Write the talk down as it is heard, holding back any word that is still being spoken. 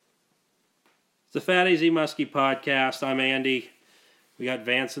It's the Fat AZ Muskie podcast. I'm Andy. We got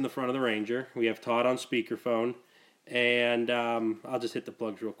Vance in the front of the Ranger. We have Todd on speakerphone. And I'll just hit the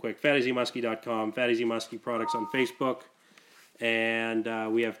plugs real quick. FatAZMuskie.com, Fat AZ Muskie products on Facebook.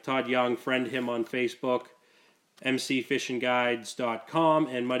 And we have Todd Young, friend him on Facebook, MCFishingGuides.com,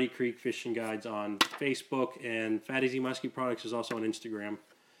 and Muddy Creek Fishing Guides on Facebook. And Fat AZ Muskie products is also on Instagram.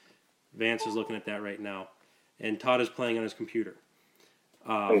 Vance is looking at that right now. And Todd is playing on his computer.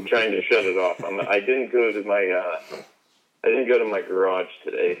 I'm trying to shut it off. I didn't go to my garage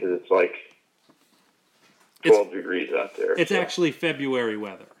today because it's like 12 degrees out there. It's actually February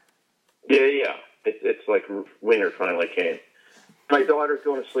weather. Yeah. It's like winter finally came. My daughter's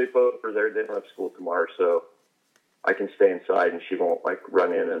going to sleep over there. They don't have school tomorrow, so I can stay inside and she won't like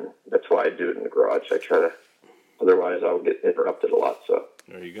run in, and that's why I do it in the garage. I try to, otherwise I'll get interrupted a lot. So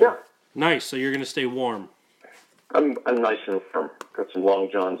there you go. Yeah. Nice. So you're going to stay warm. I'm nice and warm. Got some long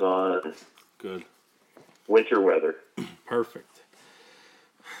johns on. And good. Winter weather. Perfect.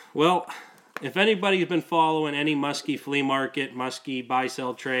 Well, if anybody's been following any muskie flea market, muskie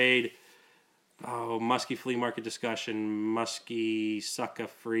buy-sell trade, muskie flea market discussion, muskie sucka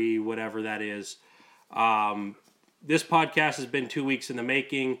free, whatever that is, this podcast has been 2 weeks in the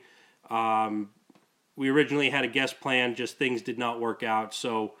making. We originally had a guest plan, just things did not work out.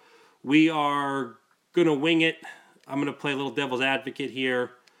 So we are going to wing it. I'm going to play a little devil's advocate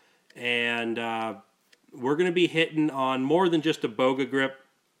here. And we're going to be hitting on more than just a boga grip.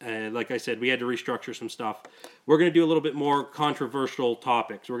 Like I said, we had to restructure some stuff. We're going to do a little bit more controversial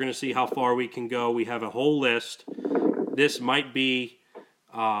topics. We're going to see how far we can go. We have a whole list. This might be,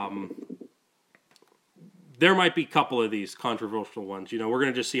 there might be a couple of these controversial ones. We're going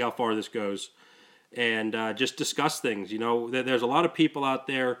to just see how far this goes and just discuss things. There's a lot of people out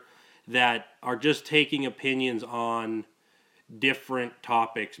there that are just taking opinions on different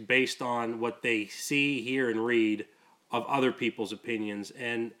topics based on what they see, hear, and read of other people's opinions.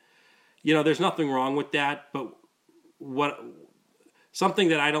 And, there's nothing wrong with that, but something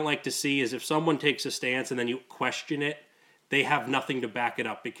that I don't like to see is if someone takes a stance and then you question it, they have nothing to back it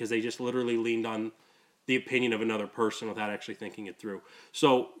up because they just literally leaned on the opinion of another person without actually thinking it through.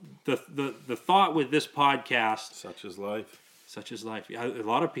 So the thought with this podcast... Such is life. Yeah, a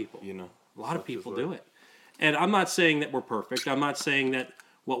lot of people, a lot of people do it. And I'm not saying that we're perfect. I'm not saying that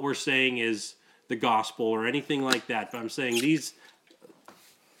what we're saying is the gospel or anything like that. But I'm saying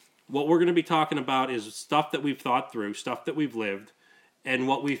what we're going to be talking about is stuff that we've thought through, stuff that we've lived, and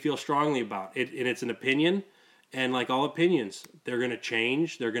what we feel strongly about. And it's an opinion. And like all opinions, they're going to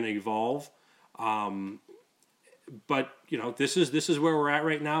change. They're going to evolve. But, this is where we're at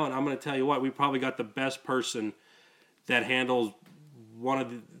right now. And I'm going to tell you what, we probably got the best person that handles one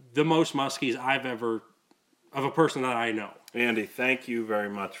of the most muskies I've ever, of a person that I know. Andy, thank you very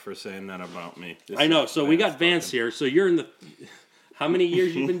much for saying that about me. I know. So we got Vance here. So you're in the, how many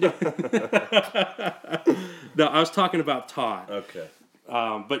years you've been doing? No, I was talking about Todd. Okay.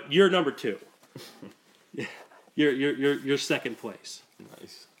 But you're number 2. You're second place.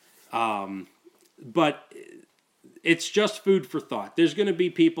 Nice. But it's just food for thought. There's going to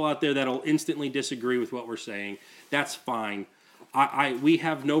be people out there that'll instantly disagree with what we're saying. That's fine. We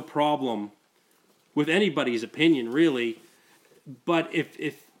have no problem with anybody's opinion, really. But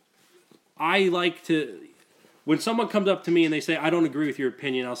if I like to, when someone comes up to me and they say, I don't agree with your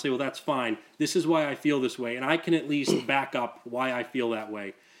opinion, I'll say, well, that's fine. This is why I feel this way. And I can at least back up why I feel that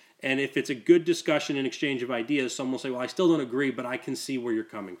way. And if it's a good discussion and exchange of ideas, someone will say, well, I still don't agree, but I can see where you're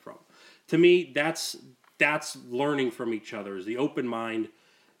coming from. To me, that's learning from each other, is the open mind,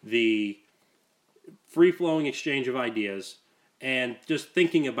 the free-flowing exchange of ideas, and just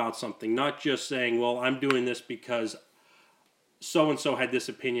thinking about something, not just saying, well, I'm doing this because so-and-so had this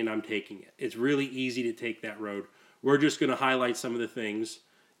opinion, I'm taking it. It's really easy to take that road. We're just going to highlight some of the things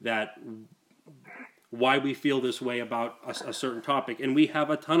why we feel this way about a certain topic. And we have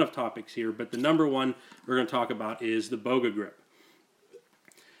a ton of topics here, but the number one we're going to talk about is the boga grip.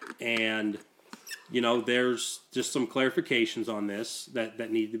 And, there's just some clarifications on this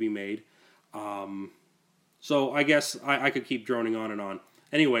that need to be made. So I guess I could keep droning on and on.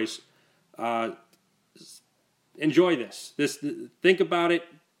 Anyways, enjoy this. Think about it.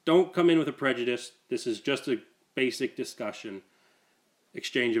 Don't come in with a prejudice. This is just a basic discussion,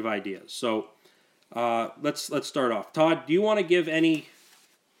 exchange of ideas. So let's start off. Todd, do you want to give any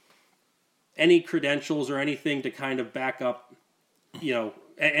credentials or anything to kind of back up,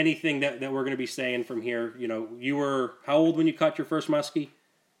 anything that we're going to be saying from here? You were how old when you caught your first muskie?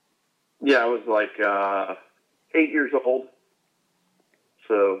 Yeah, I was like 8 years old.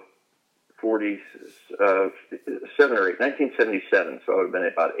 So 47 or 8, 1977. So I would have been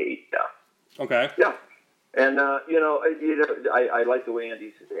about 8, yeah. Okay. Yeah, and I like the way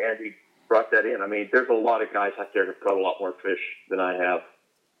Andy brought that in. I mean, there's a lot of guys out there who've caught a lot more fish than I have.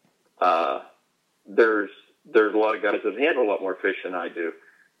 There's a lot of guys that handle a lot more fish than I do.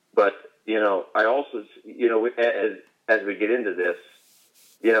 But I also as we get into this,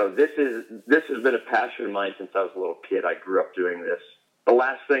 this has been a passion of mine since I was a little kid. I grew up doing this. The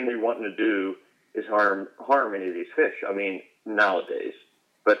last thing you're wanting to do is harm any of these fish. I mean, nowadays.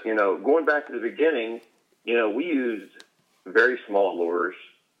 But, going back to the beginning, we used very small lures,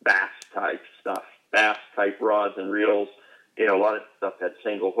 bass type stuff, bass type rods and reels. A lot of stuff had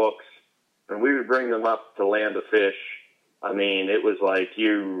single hooks. And we would bring them up to land a fish. I mean, it was like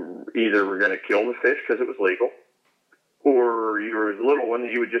you either were going to kill the fish because it was legal, or you were a little one,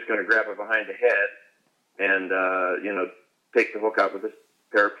 you were just going to grab it behind the head and, take the hook out with a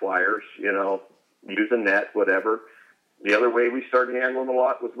pair of pliers, use a net, whatever. The other way we started handling a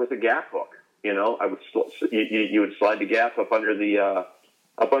lot was with a gaff hook. You would slide the gaff up under the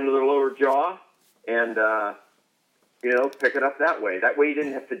lower jaw and, pick it up that way. That way you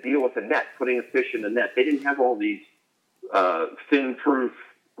didn't have to deal with a net, putting a fish in the net. They didn't have all these fin-proof,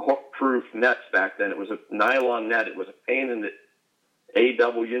 hook-proof nets back then. It was a nylon net. It was a pain in the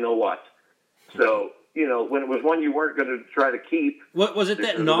you-know-what. So, when it was one you weren't going to try to keep. What was it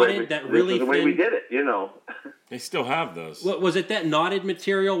that knotted, that really thin? The way we did it, They still have those. What was it, that knotted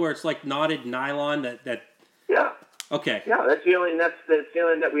material where it's like knotted nylon that? Yeah. Okay. Yeah, that's the only net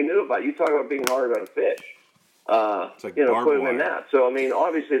that we knew about. You talk about being hard on a fish. It's like put them in that. So, I mean,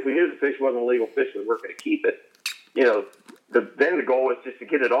 obviously, if we knew the fish wasn't a legal fish, we weren't going to keep it. Then the goal was just to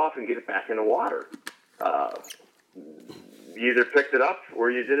get it off and get it back in the water. You either picked it up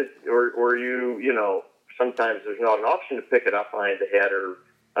or you did it, or you sometimes there's not an option to pick it up behind the head or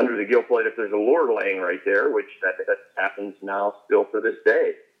under the gill plate if there's a lure laying right there, which that happens now still to this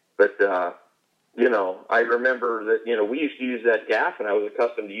day. But, I remember that, we used to use that gaff, and I was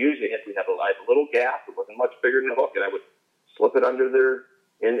accustomed to using it. We had a little gaff. It wasn't much bigger than a hook, and I would slip it under there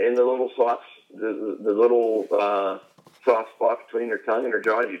in the little soft, the little soft spot between her tongue and her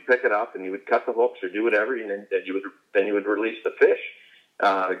jaw. And you'd pick it up, and you would cut the hooks or do whatever, and then you would release the fish.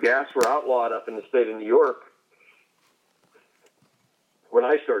 Gaffs were outlawed up in the state of New York when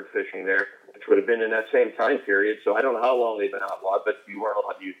I started fishing there, which would have been in that same time period. So I don't know how long they've been outlawed, but you weren't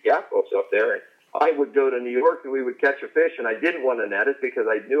allowed to use gaff hooks up there. And I would go to New York and we would catch a fish, and I didn't want to net it because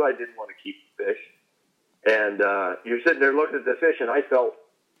I knew I didn't want to keep the fish. And you're sitting there looking at the fish, and I felt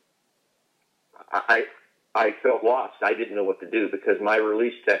lost. I didn't know what to do because my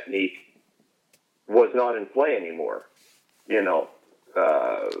release technique was not in play anymore.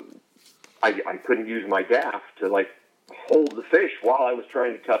 I couldn't use my gaff to hold the fish while I was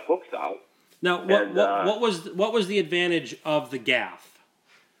trying to cut hooks out. Now, what was the advantage of the gaff?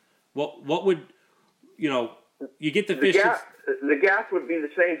 What would you get the fish? The gaff would be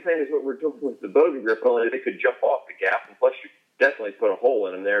the same thing as what we're doing with the bogey grip, only they could jump off the gaff, and plus you definitely put a hole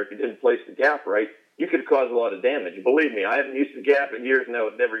in them there. If you didn't place the gaff right, you could cause a lot of damage. Believe me, I haven't used the gaff in years, and I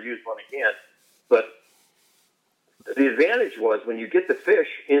would never use one again. But the advantage was when you get the fish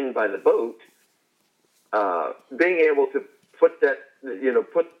in by the boat, being able to put that,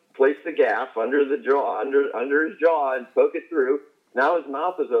 place the gaff under the jaw, under his jaw, and poke it through. Now his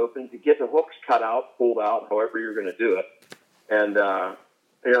mouth is open to get the hooks cut out, pulled out, however you're going to do it. And,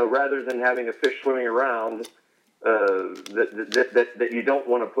 rather than having a fish swimming around that you don't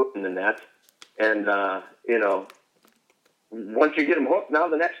want to put in the net. And, once you get them hooked, now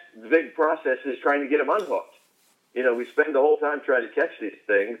the next big process is trying to get them unhooked. We spend the whole time trying to catch these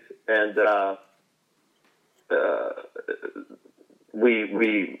things, and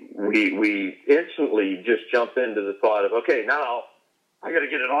we instantly just jump into the thought of, okay, now I got to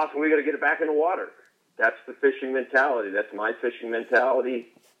get it off and we got to get it back in the water. That's the fishing mentality. That's my fishing mentality.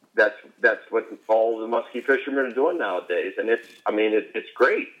 That's what all the muskie fishermen are doing nowadays. And it's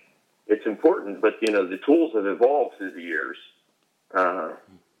great. It's important, but the tools have evolved through the years.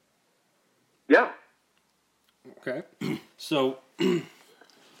 Yeah. Okay. So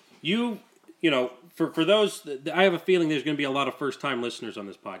for those, I have a feeling there's going to be a lot of first-time listeners on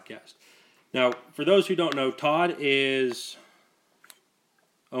this podcast. Now, for those who don't know, Todd is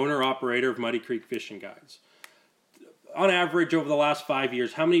owner-operator of Muddy Creek Fishing Guides. On average, over the last 5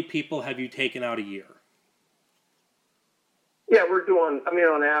 years, how many people have you taken out a year? Yeah, we're doing,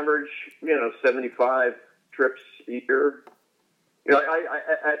 on average, 75 trips a year. In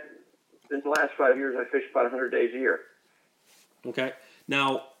the last 5 years, I fished about 100 days a year. Okay.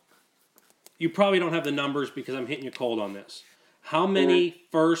 Now, you probably don't have the numbers because I'm hitting you cold on this. How many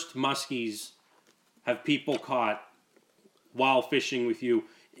first muskies have people caught while fishing with you?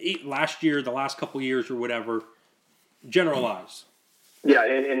 last year, the last couple years or whatever, generalize. Yeah,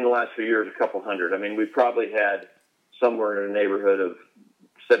 in the last few years, a couple hundred. I mean, we probably had somewhere in the neighborhood of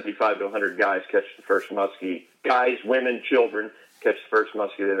 75 to 100 guys catch the first muskie. Guys, women, children catch the first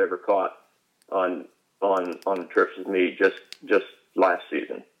muskie they've ever caught on trips with me just last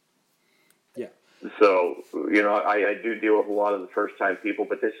season. Yeah. So, I do deal with a lot of the first-time people,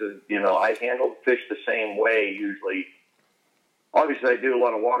 but this is, I handle fish the same way usually. Obviously, I do a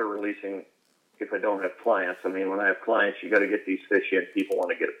lot of water releasing if I don't have clients. I mean, when I have clients, you got to get these fish in. People want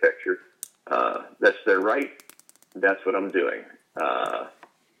to get a picture. That's their right. That's what I'm doing.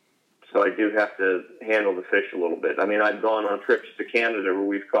 So I do have to handle the fish a little bit. I mean, I've gone on trips to Canada where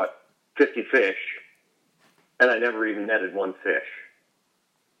we've caught 50 fish, and I never even netted one fish.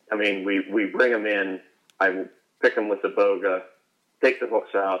 I mean, we bring them in. I will pick them with the boga, take the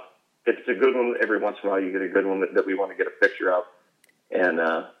hooks out. If it's a good one, every once in a while you get a good one that we want to get a picture of. And,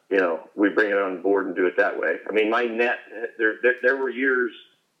 we bring it on board and do it that way. I mean, my net, there were years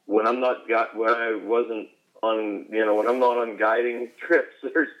when when I wasn't on, when I'm not on guiding trips,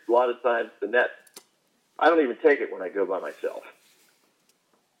 there's a lot of times the net, I don't even take it when I go by myself.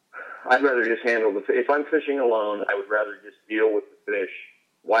 I'd rather just handle if I'm fishing alone, I would rather just deal with the fish.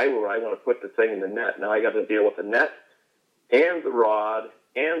 Why would I want to put the thing in the net? Now I got to deal with the net and the rod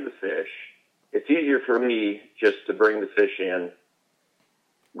and the fish. It's easier for me just to bring the fish in,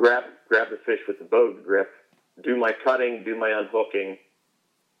 grab the fish with the boat grip, do my cutting, do my unhooking,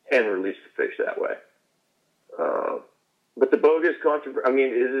 and release the fish that way. But the boga is controversial. I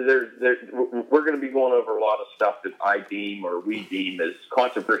mean, we're going to be going over a lot of stuff that I deem or we deem as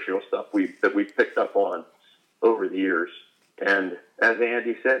controversial stuff that we've picked up on over the years. And as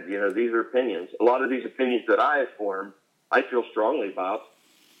Andy said, these are opinions. A lot of these opinions that I have formed, I feel strongly about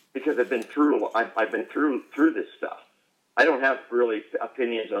because I've been through this stuff. I don't have really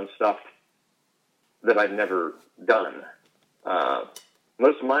opinions on stuff that I've never done.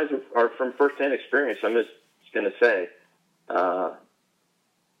 Most of mine are from firsthand experience. I'm just going to say,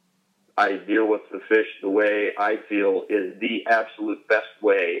 I deal with the fish the way I feel is the absolute best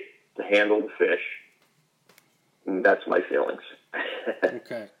way to handle the fish. And that's my feelings.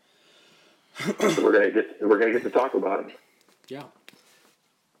 Okay. So we're gonna get to talk about them. Yeah.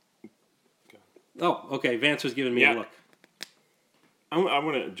 Oh, okay. Vance was giving me a look. I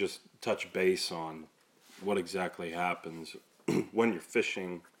want to just touch base on what exactly happens when you're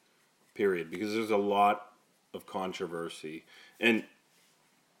fishing, period, because there's a lot of controversy, and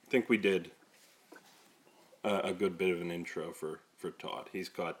I think we did a good bit of an intro for Todd. He's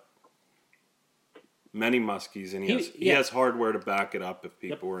got many muskies, and he has hardware to back it up if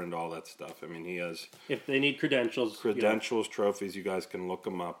people were into all that stuff. I mean, he has... If they need credentials. Trophies, you guys can look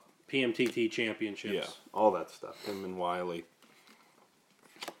them up. PMTT championships. Yeah, all that stuff. Him and Wiley.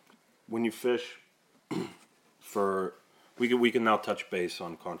 When you fish for... We can now touch base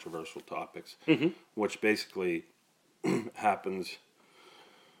on controversial topics, which basically happens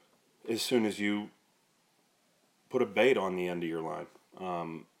as soon as you put a bait on the end of your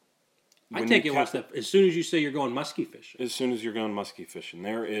line. I take it one step. As soon as you say you're going muskie fishing. As soon as you're going muskie fishing.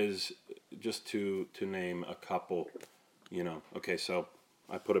 There is, just to name a couple, okay, so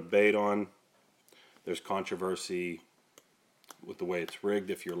I put a bait on. There's controversy with the way it's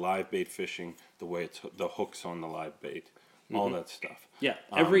rigged. If you're live bait fishing, the way the hook's on the live bait. All that stuff. Yeah,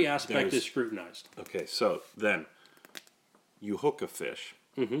 every aspect is scrutinized. Okay, so then you hook a fish.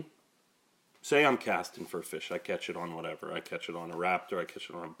 Say I'm casting for a fish. I catch it on whatever. I catch it on a raptor. I catch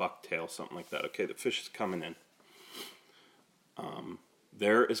it on a bucktail, something like that. Okay, the fish is coming in.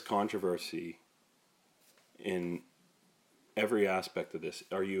 There is controversy in every aspect of this.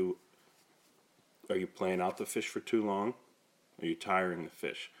 Are you playing out the fish for too long? Are you tiring the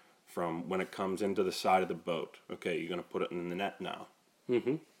fish? From when it comes into the side of the boat. Okay, you're going to put it in the net now.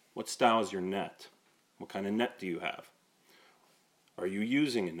 What style is your net? What kind of net do you have? Are you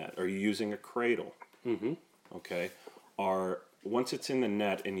using a net? Are you using a cradle? Okay. Once it's in the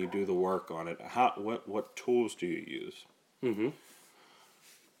net and you do the work on it, what tools do you use?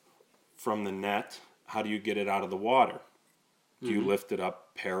 From the net, how do you get it out of the water? Do you lift it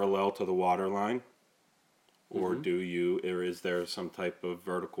up parallel to the water line? Or or is there some type of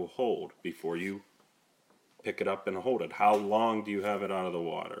vertical hold before you pick it up and hold it? How long do you have it out of the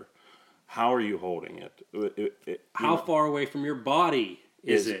water? How are you holding it? How far away from your body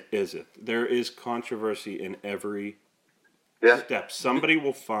is it? There is controversy in every step. Somebody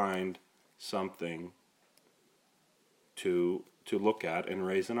will find something to look at and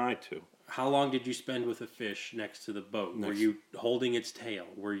raise an eye to. How long did you spend with a fish next to the boat? Were you holding its tail?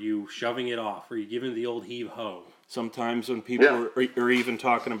 Were you shoving it off? Were you giving it the old heave-ho? Sometimes when people Yeah. are even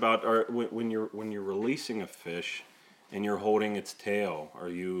talking about, or when you're releasing a fish, and you're holding its tail, are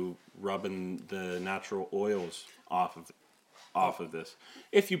you rubbing the natural oils off of this?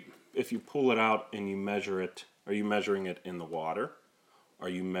 If you pull it out and you measure it, are you measuring it in the water? Are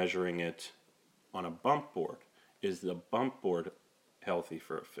you measuring it on a bump board? Is the bump board healthy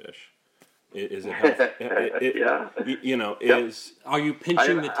for a fish? Is it healthy? Yeah. You know, Yep. is Are you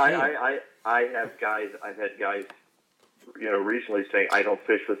pinching the tail? I have guys. I've had guys, recently saying I don't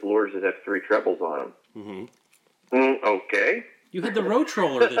fish with lures that have 3 trebles on them. Okay. You had the road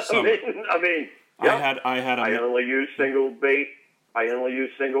troller this summer. I mean, yeah. I had I a only use single bait. I only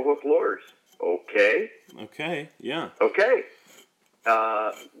use single hook lures. Okay. okay, yeah. Okay.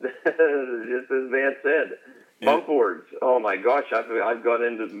 Just as Van said, bump boards. Oh my gosh, I've got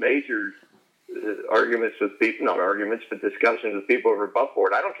into major arguments with people, not arguments, but discussions with people over bump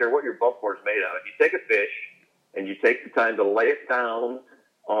board. I don't care what your bump board's made out of. You take a fish and you take the time to lay it down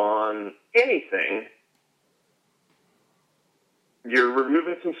on anything, you're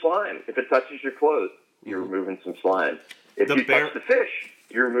removing some slime. If it touches your clothes, you're removing some slime. If you touch the fish,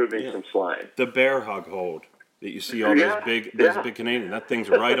 you're removing some slime. The bear hug hold that you see all those big Canadian, that thing's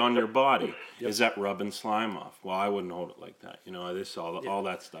right on your body. Yep. Is that rubbing slime off? Well, I wouldn't hold it like that. This all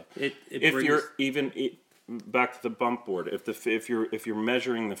that stuff. If you're even back to the bump board, if you're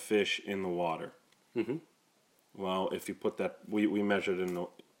measuring the fish in the water, well, if you put that, we measured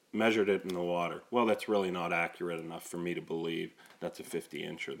it in the water. Well, that's really not accurate enough for me to believe that's a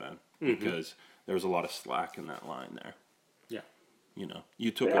 50-incher then, because there's a lot of slack in that line there. Yeah.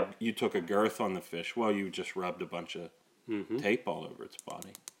 You took a girth on the fish. Well, you just rubbed a bunch of tape all over its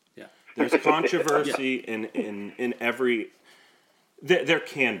body. Yeah. There's controversy in every. There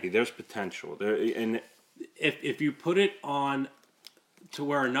can be. There's potential. If you put it on to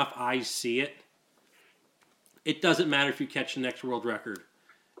where enough eyes see it, it doesn't matter if you catch the next world record.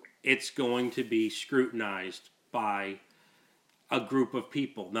 It's going to be scrutinized by a group of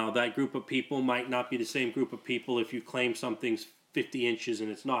people. Now, that group of people might not be the same group of people if you claim something's 50 inches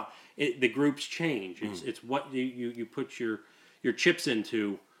and it's not. The groups change. It's what you put your chips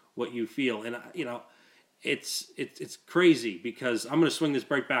into, what you feel. And, it's crazy because I'm going to swing this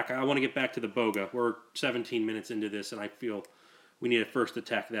right back. I want to get back to the boga. We're 17 minutes into this, and I feel we need to first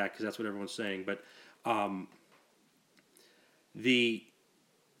attack that because that's what everyone's saying. But I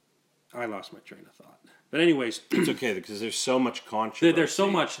lost my train of thought. But anyways, it's okay because there's so much controversy.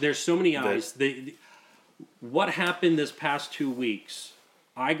 There's so many eyes. What happened this past 2 weeks?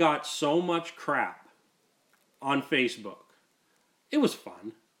 I got so much crap on Facebook. It was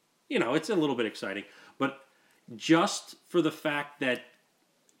fun. It's a little bit exciting. But just for the fact that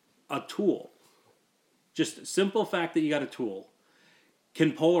a tool, just a simple fact that you got a tool,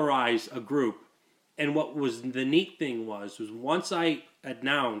 can polarize a group. And what was the neat thing was once I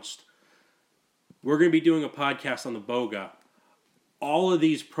announced we're going to be doing a podcast on the boga, all of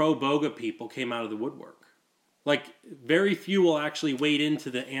these pro-boga people came out of the woodwork. Like, very few will actually wade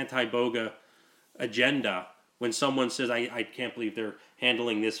into the anti-boga agenda when someone says, I can't believe they're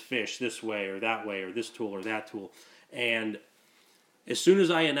handling this fish this way, or this tool or that tool. And as soon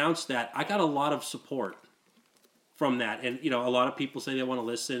as I announced that, I got a lot of support from that. And, a lot of people say they want to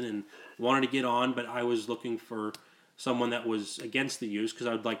listen and wanted to get on, but I was looking for someone that was against the use because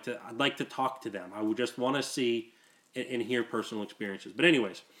I'd like to talk to them. I would just want to see and hear personal experiences. But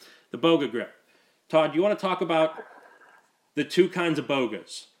anyways, the boga grip. Todd, you want to talk about the two kinds of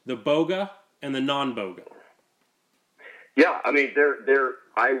bogas, the boga and the non-boga? Yeah, I mean,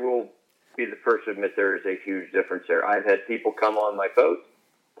 I will be the first to admit there is a huge difference there. I've had people come on my boat.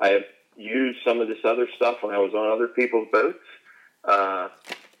 I have used some of this other stuff when I was on other people's boats. To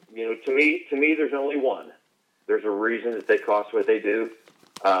me, there's only one. There's a reason that they cost what they do.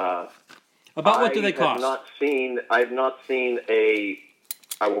 About what do they cost? I've not seen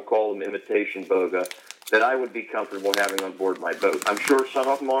I will call them imitation boga, that I would be comfortable having on board my boat. I'm sure some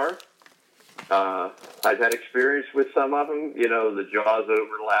of them are. I've had experience with some of them. The jaws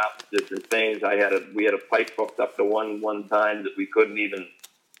overlap, different things. We had a pipe hooked up to one time that we couldn't even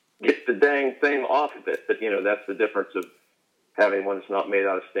get the dang thing off of it. But that's the difference of having one that's not made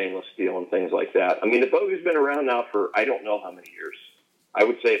out of stainless steel and things like that. I mean, the boga's been around now for I don't know how many years. I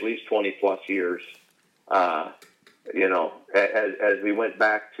would say at least 20 plus years. As we went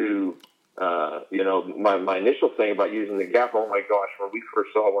back to my initial thing about using the gap, oh my gosh, when we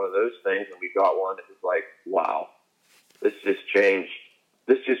first saw one of those things and we got one, it was like, wow, this just changed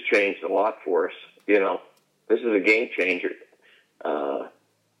a lot for us. This is a game changer.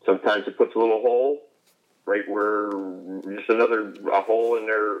 Sometimes it puts a little hole right where just a hole in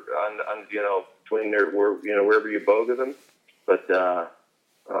there on between wherever you boga them. But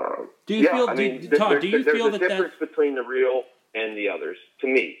Do you feel, Todd? Do you feel there's a difference between the reel and the others to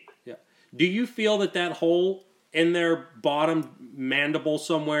me? Yeah. Do you feel that hole in their bottom mandible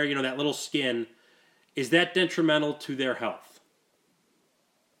somewhere, that little skin, is that detrimental to their health?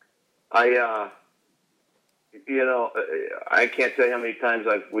 I can't tell you how many times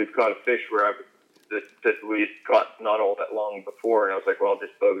we've caught a fish that we caught not all that long before, and I was like, well, I'll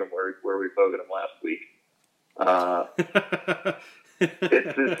just boga them where we bogaed them last week.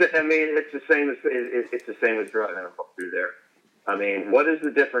 It's the same as driving a hook through there. I mean, what is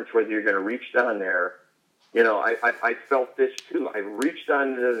the difference whether you're going to reach down there? I felt this too. I reached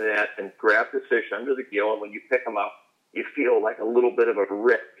under the net and grabbed the fish under the gill, and when you pick them up, you feel like a little bit of a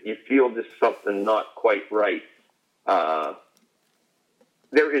rip. You feel just something not quite right.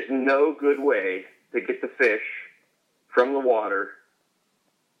 There is no good way to get the fish from the water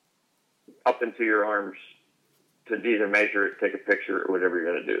up into your arms to either measure it, take a picture, or whatever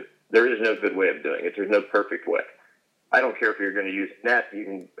you're going to do. There is no good way of doing it. There's no perfect way. I don't care if you're going to use a net.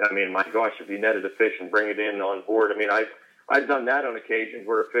 My gosh, if you netted a fish and bring it in on board. I've done that on occasions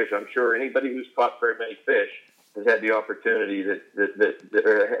where a fish, I'm sure anybody who's caught very many fish has had the opportunity that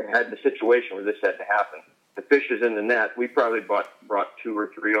had the situation where this had to happen. The fish is in the net. We probably brought 2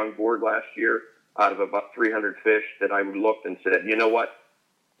 or 3 on board last year out of about 300 fish that I looked and said, you know what?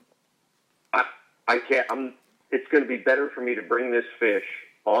 I can't. It's going to be better for me to bring this fish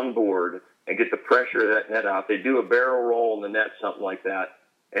on board and get the pressure of that net out. They do a barrel roll in the net, something like that.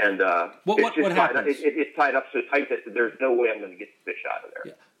 And what happens? It's tied up so tight that there's no way I'm going to get the fish out of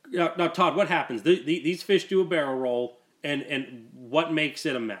there. Yeah. Now, Todd, what happens? These fish do a barrel roll, and what makes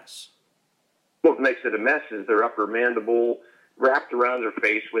it a mess? What makes it a mess is their upper mandible wrapped around their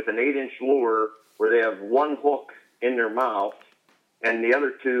face with an 8-inch lure where they have one hook in their mouth and the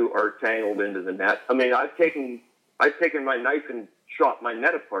other 2 are tangled into the net. I mean, I've taken my knife and shot my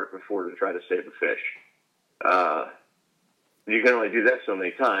net apart before to try to save a fish. You can only do that so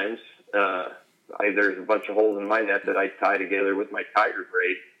many times. There's a bunch of holes in my net that I tie together with my tiger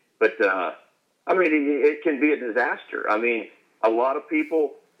braid. But, it can be a disaster. I mean, a lot of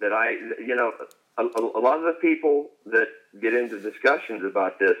people that a lot of the people that get into discussions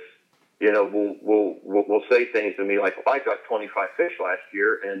about this, will say things to me like, well, I got 25 fish last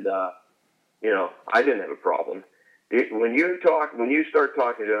year and, I didn't have a problem. When you start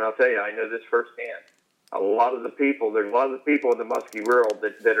talking to them, I'll tell you, I know this firsthand. There's a lot of the people in the muskie world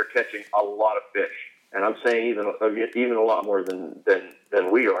that are catching a lot of fish. And I'm saying even a lot more than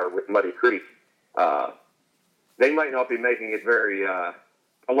we are with Muddy Creek. They might not be making it very, a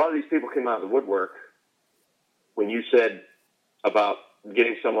lot of these people came out of the woodwork when you said about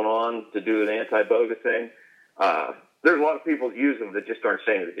getting someone on to do an anti-boga thing. There's a lot of people that use them that just aren't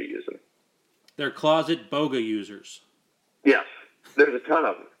saying that they use them. They're closet boga users. Yes, there's a ton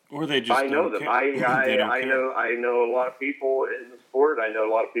of them. Or they just I know them. care. I know a lot of people in the sport. I know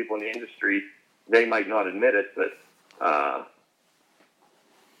a lot of people in the industry. They might not admit it, but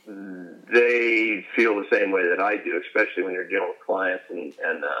they feel the same way that I do, especially when you're dealing with clients.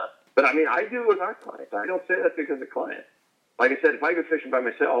 But I do with our clients. I don't say that because of clients. Like I said, if I go fishing by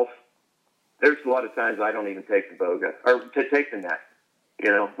myself, there's a lot of times I don't even take the boga or to take the net.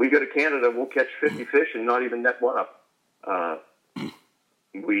 We go to Canada, we'll catch 50 fish and not even net one up.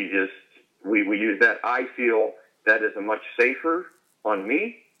 We use that. I feel that is a much safer on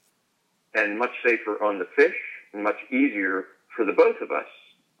me and much safer on the fish and much easier for the both of us,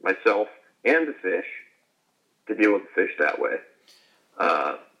 myself and the fish, to deal with the fish that way.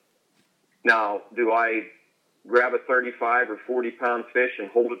 Now, do I grab a 35 or 40 pound fish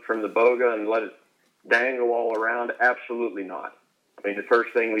and hold it from the boga and let it dangle all around? Absolutely not. The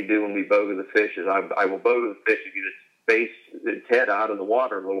first thing we do when we boga the fish is I will boga the fish to get its head out of the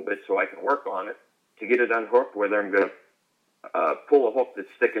water a little bit so I can work on it to get it unhooked, whether I'm going to pull a hook that's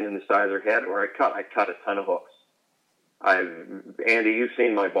sticking in the side of their head or I cut a ton of hooks. Andy, you've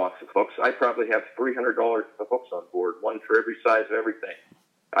seen my box of hooks. I probably have $300 of hooks on board, one for every size of everything.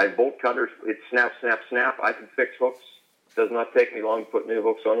 I have bolt cutters. It's snap, snap, snap. I can fix hooks. It does not take me long to put new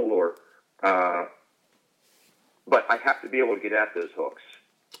hooks on a lure. But I have to be able to get at those hooks.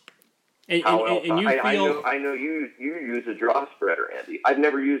 And you feel... I know you use a draw spreader, Andy. I've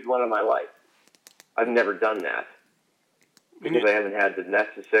never used one in my life. I've never done that because I haven't had the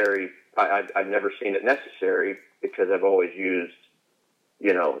necessary. I've never seen it necessary because I've always used,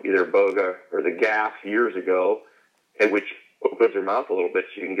 either boga or the gaff years ago, and which opens their mouth a little bit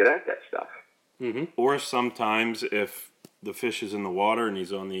so you can get at that stuff. Mm-hmm. Or sometimes if the fish is in the water and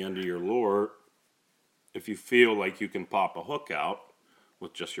he's on the end of your lure, if you feel like you can pop a hook out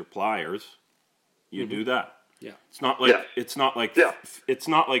with just your pliers, you do that. Yeah. It's not like Yes. it's not like Yeah. it's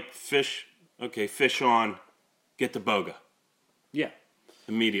not like fish. Okay, fish on, get the boga Yeah.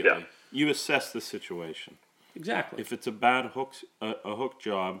 immediately. Yeah. You assess the situation. Exactly. If it's a bad a hook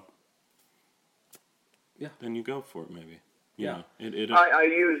job, Yeah. then you go for it. Maybe. You Yeah. know, it I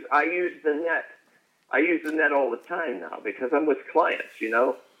use the net. I use the net all the time now because I'm with clients,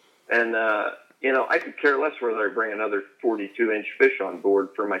 and I could care less whether I bring another 42-inch fish on board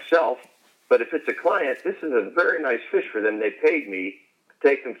for myself. But if it's a client, this is a very nice fish for them. They paid me to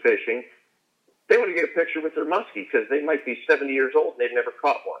take them fishing. They want to get a picture with their muskie because they might be 70 years old and they've never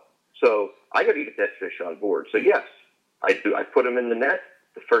caught one. So I got to get that fish on board. So yes, I do. I put them in the net.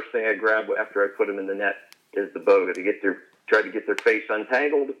 The first thing I grab after I put them in the net is the boga to try to get their face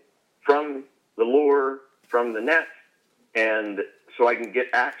untangled from the lure, from the net, and so I can get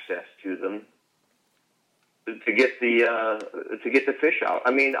access to them to get the fish out.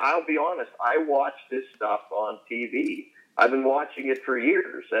 I mean, I'll be honest. I watch this stuff on TV. I've been watching it for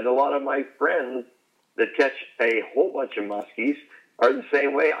years, and a lot of my friends that catch a whole bunch of muskies are the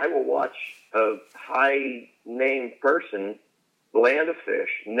same way. I will watch a high-named person land a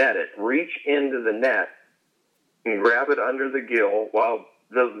fish, net it, reach into the net, and grab it under the gill while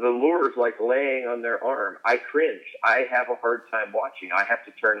the lure is like laying on their arm. I cringe. I have a hard time watching. I have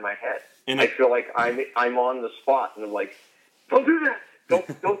to turn my head. And I feel like I'm on the spot, and I'm like, don't do that.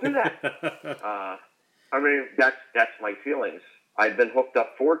 Don't do that. I mean, that's my feelings. I've been hooked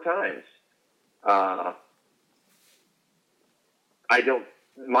up 4 times.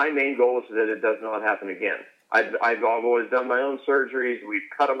 My main goal is that it does not happen again. I've always done my own surgeries. We've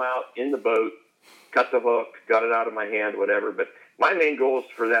cut them out in the boat, cut the hook, got it out of my hand, whatever. But my main goal is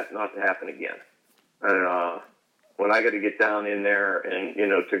for that not to happen again. And when I got to get down in there and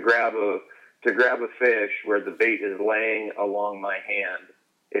to grab a fish where the bait is laying along my hand,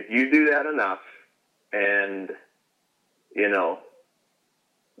 if you do that enough, and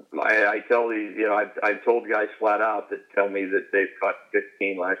I tell these, I've told guys flat out that tell me that they've caught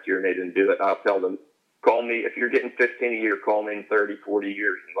 15 last year and they didn't do it. I'll tell them, call me, if you're getting 15 a year, call me in 30, 40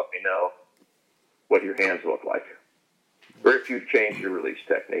 years and let me know what your hands look like. Or if you've changed your release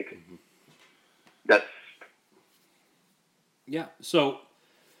technique. That's So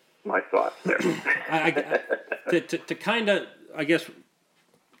my thoughts there. to kind of, I guess,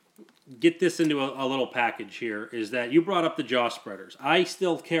 get this into a little package here is that you brought up the jaw spreaders. I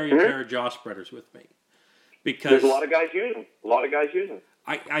still carry a pair of jaw spreaders with me because There's a lot of guys use them.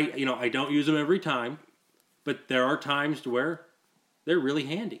 I don't use them every time, but there are times where they're really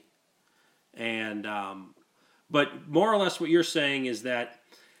handy. And but more or less what you're saying is that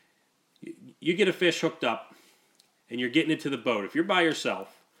you get a fish hooked up and you're getting it to the boat. If you're by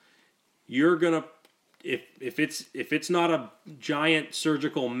yourself, you're gonna if it's not a giant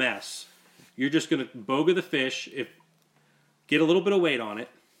surgical mess, you're just gonna boga the fish. Get a little bit of weight on it.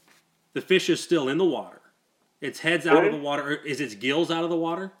 The fish is still in the water. Its head's out of the water. Or is its gills out of the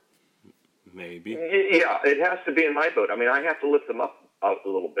water? maybe. Yeah, it has to be in my boat. I mean, I have to lift them up out a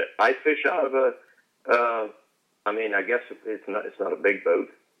little bit. I fish out of I guess it's not a big boat,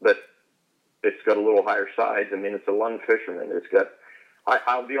 but it's got a little higher sides. I mean, it's a Lund fisherman. It's got.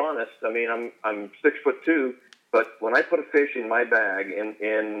 I'll be honest. I mean, I'm 6'2", but when I put a fish in my bag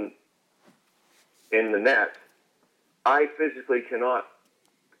in the net, I physically cannot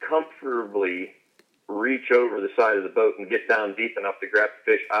comfortably reach over the side of the boat and get down deep enough to grab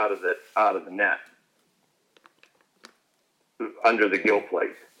the fish out of the net under the gill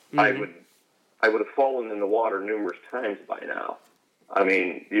plate. Mm-hmm. I would have fallen in the water numerous times by now. I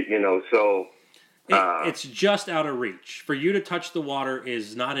mean, so. It's just out of reach. For you to touch the water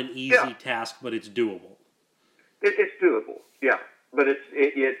is not an easy task, but it's doable. It's doable, yeah. But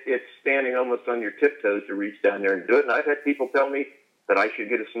it's standing almost on your tiptoes to reach down there and do it. And I've had people tell me that I should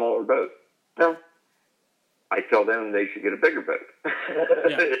get a smaller boat. No. I tell them they should get a bigger boat.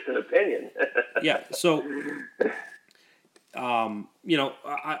 Yeah. It's an opinion. Yeah. So,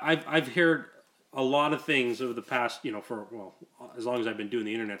 I've heard a lot of things over the past, as long as I've been doing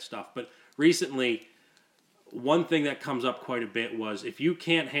the internet stuff. But recently, one thing that comes up quite a bit was if you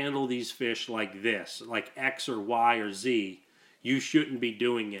can't handle these fish like this, like X or Y or Z, you shouldn't be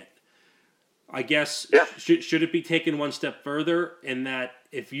doing it. I guess, should it be taken one step further in that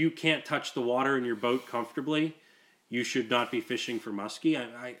if you can't touch the water in your boat comfortably, you should not be fishing for muskie?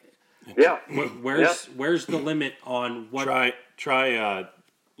 Where's the limit on what? Try.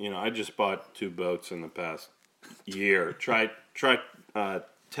 I just bought 2 boats in the past year. Try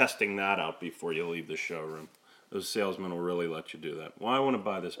testing that out before you leave the showroom. Those salesmen will really let you do that. Well, I want to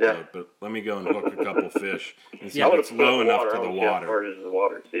buy this boat, but let me go and hook a couple fish and see if it's low enough to the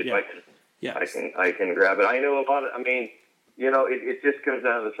water. See if I can Yes. I can grab it. I know a lot of, I mean, it just comes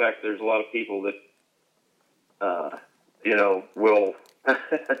down to the fact there's a lot of people that, will,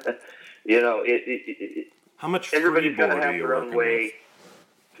 How much everybody's got to freeboard have are you their own working way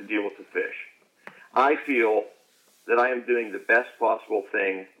to deal with the fish. I feel that I am doing the best possible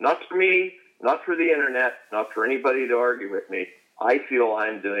thing, not for me, not for the internet, not for anybody to argue with me. I feel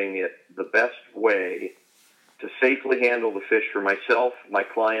I'm doing it the best way to safely handle the fish for myself, my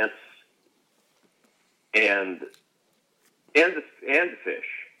clients, and the fish,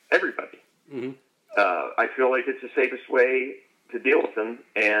 everybody. Mm-hmm. I feel like it's the safest way to deal with them,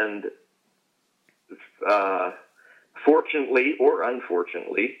 and fortunately or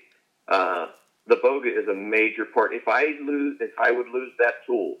unfortunately, the boga is a major part. If I would lose that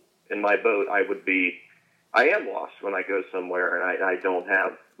tool in my boat, I am lost when I go somewhere and I don't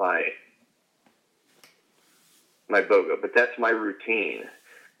have my boga. But that's my routine,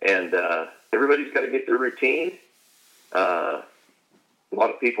 and everybody's got to get their routine. A lot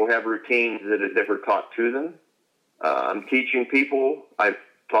of people have routines that were taught to them. I'm teaching people. I've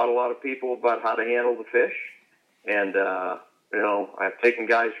taught a lot of people about how to handle the fish, and I've taken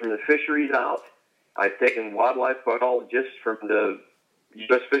guys from the fisheries out. I've taken wildlife biologists from the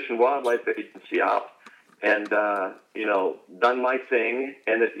U.S. Fish and Wildlife Agency out, and done my thing.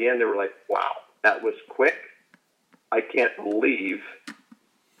 And at the end, they were like, "Wow, that was quick! I can't believe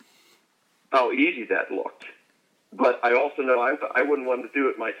how easy that looked." But I also know I wouldn't want to do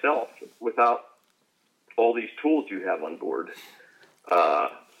it myself without all these tools you have on board.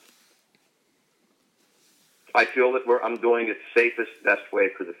 I feel that I'm doing it safest, best way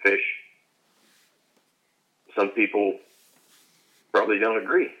for the fish. Some people probably don't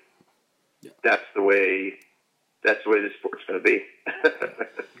agree. Yeah. That's the way the sport's going to be.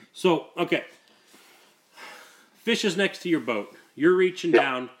 So, okay. Fish is next to your boat. You're reaching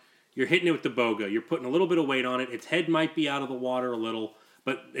down. You're hitting it with the boga. You're putting a little bit of weight on it. Its head might be out of the water a little,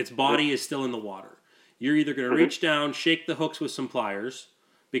 but its body is still in the water. You're either going to reach down, shake the hooks with some pliers,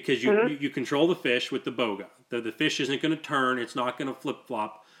 because you control the fish with the boga. The fish isn't going to turn. It's not going to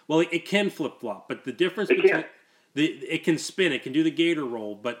flip-flop. Well, it can flip-flop, but the difference between... It can spin. It can do the gator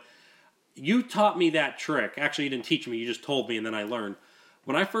roll, but you taught me that trick. Actually, you didn't teach me. You just told me, and then I learned.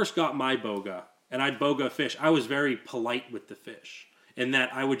 When I first got my boga, and I'd boga a fish, I was very polite with the fish, in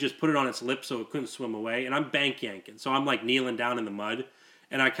that I would just put it on its lip so it couldn't swim away, and I'm bank yanking. So I'm like kneeling down in the mud,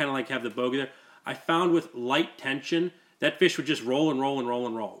 and I kind of like have the boga there. I found with light tension, that fish would just roll and roll and roll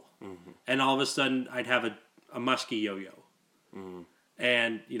and roll. Mm-hmm. And all of a sudden, I'd have a musky yo-yo. Mm-hmm.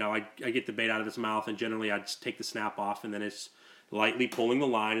 And, I get the bait out of its mouth, and generally I'd just take the snap off, and then it's lightly pulling the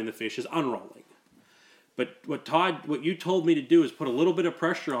line, and the fish is unrolling. But what you told me to do is put a little bit of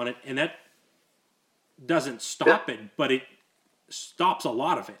pressure on it, and that doesn't stop it, but it stops a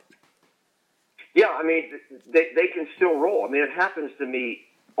lot of it. Yeah, I mean, they can still roll. I mean, it happens to me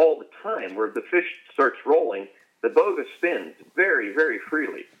all the time where the fish starts rolling, the boga spins very, very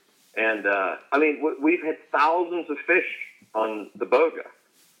freely. And, we've had thousands of fish on the boga,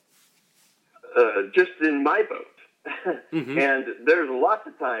 just in my boat. Mm-hmm. And there's lots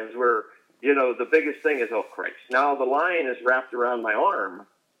of times where, the biggest thing is, oh, Christ. Now the line is wrapped around my arm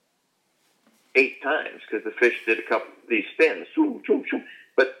 8 times because the fish did a couple of these spins.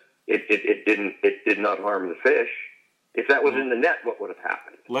 But it did not harm the fish. If that was in the net, what would have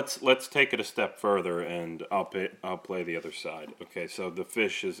happened? Let's take it a step further, and I'll play the other side. Okay, so the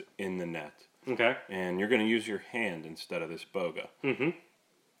fish is in the net. Okay. And you're going to use your hand instead of this boga. Mm-hmm.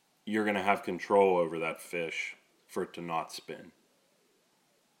 You're going to have control over that fish for it to not spin.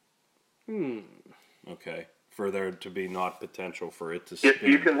 Okay. For there to be not potential for it to spin. If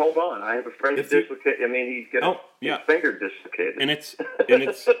you can hold on. I have a friend dislocated. I mean, he's got his finger dislocated. And it's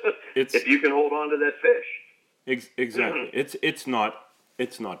if you can hold on to that fish. Exactly. It's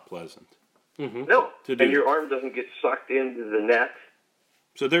not pleasant. Mm-hmm. No. And your arm doesn't get sucked into the net.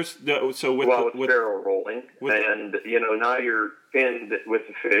 So with barrel rolling, and now you're pinned with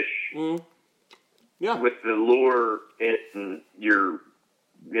the fish, with the lure in your,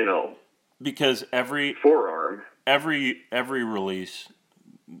 because every forearm, every release,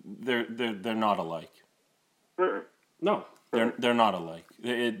 they're not alike. Mm. No, they're not alike.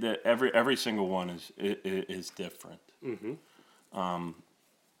 Every single one is different. Mm-hmm.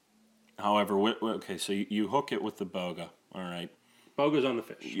 However, so you hook it with the boga, all right. Boga's on the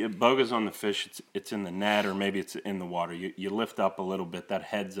fish. Yeah, boga's on the fish. It's in the net, or maybe it's in the water. You lift up a little bit. That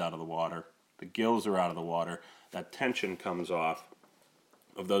head's out of the water. The gills are out of the water. That tension comes off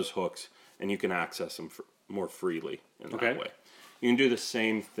of those hooks, and you can access them more freely in that way. You can do the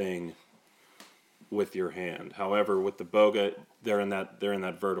same thing with your hand. However, with the boga, they're in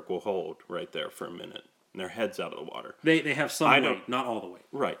that vertical hold right there for a minute, and their head's out of the water. They have some I weight, don't- not all the weight.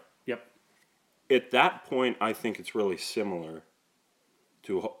 Right. Yep. At that point, I think it's really similar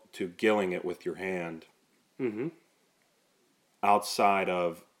to gilling it with your hand. Mm-hmm. Outside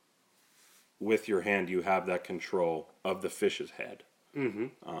of with your hand, you have that control of the fish's head.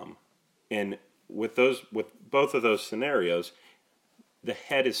 Mm-hmm. And with both of those scenarios, the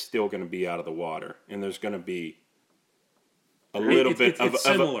head is still going to be out of the water, and there's going to be a little bit of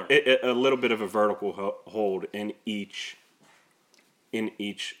similar. a little bit of a vertical hold in each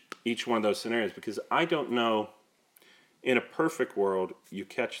one of those scenarios, because I don't know. In a perfect world, you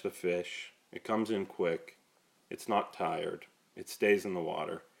catch the fish, it comes in quick, it's not tired, it stays in the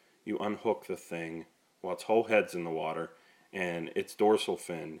water. You unhook the thing while its whole head's in the water, and its dorsal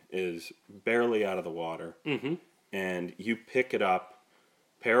fin is barely out of the water. Mm-hmm. And you pick it up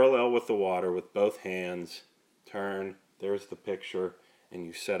parallel with the water with both hands, turn, there's the picture, and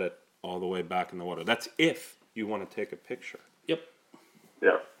you set it all the way back in the water. That's if you want to take a picture. Yep.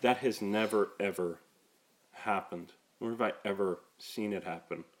 Yeah. That has never, ever happened. Nor have I ever seen it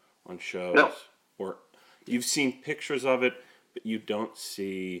happen on shows. No. Or you've seen pictures of it, but you don't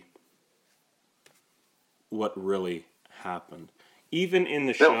see what really happened. Even in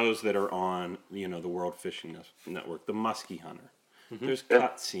the shows that are on, the World Fishing Network, the Muskie Hunter, there's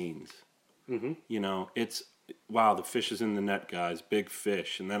cut scenes. Mm-hmm. It's, wow, the fish is in the net, guys, big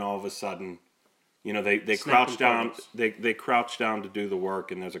fish. And then all of a sudden, they crouch down. photos. They crouch down to do the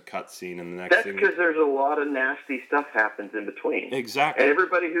work, and there's a cut scene, and the next That's thing. because there's a lot of nasty stuff happens in between. Exactly. And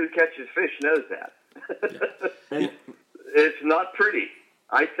everybody who catches fish knows that. And- It's not pretty.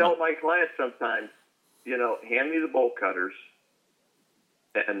 I tell my clients sometimes, hand me the bolt cutters,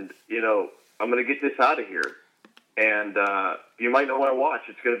 and, I'm going to get this out of here. And you might not want to watch.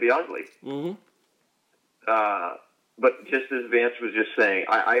 It's going to be ugly. Mm-hmm. But just as Vance was just saying,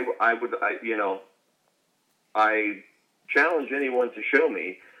 I challenge anyone to show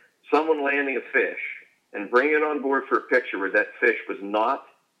me someone landing a fish and bring it on board for a picture where that fish was not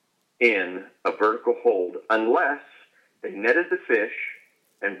in a vertical hold, unless they netted the fish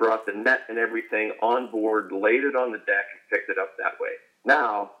and brought the net and everything on board, laid it on the deck, and picked it up that way.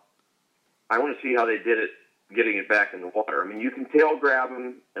 Now, I want to see how they did it, getting it back in the water. I mean, you can tail grab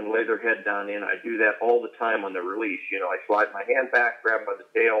them and lay their head down in. I do that all the time on the release. I slide my hand back, grab them by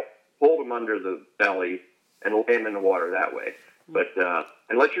the tail, hold them under the belly, and lay them in the water that way. But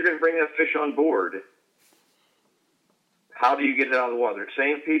unless you're going to bring that fish on board, how do you get it out of the water? The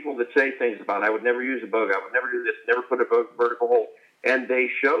same people that say things about, I would never use a boga, I would never do this, never put a vertical hold, and they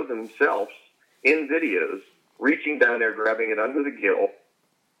show themselves in videos reaching down there, grabbing it under the gill,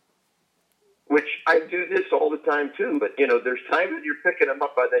 which I do this all the time too. But, there's times that you're picking them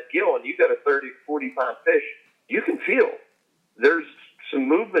up by that gill and you got a 30, 40-pound fish. You can feel there's some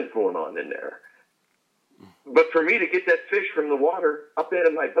movement going on in there. But for me to get that fish from the water up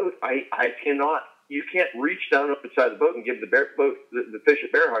into my boat, I cannot. You can't reach down up inside the boat and give the fish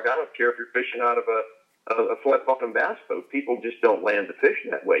a bear hug. I don't care if you're fishing out of a flat bottom bass boat. People just don't land the fish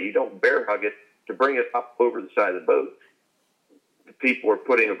that way. You don't bear hug it to bring it up over the side of the boat. The people are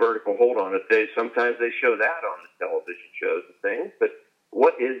putting a vertical hold on it. Sometimes they show that on the television shows and things. But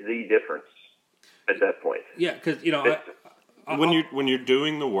what is the difference at that point? Yeah, because when you're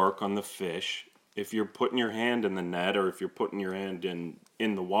doing the work on the fish, if you're putting your hand in the net or if you're putting your hand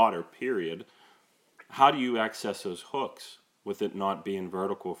in the water, period, how do you access those hooks with it not being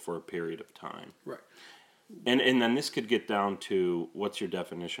vertical for a period of time? right. And then this could get down to what's your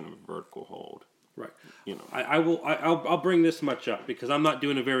definition of a vertical hold? Right. You know. I'll bring this much up because I'm not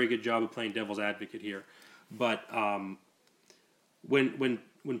doing a very good job of playing devil's advocate here. But when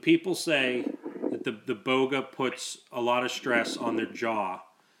people say that the boga puts a lot of stress on their jaw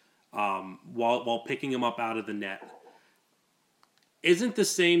while picking them up out of the net, isn't the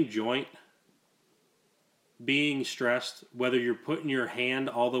same joint being stressed whether you're putting your hand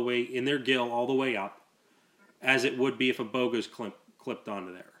all the way in their gill all the way up as it would be if a boga's clipped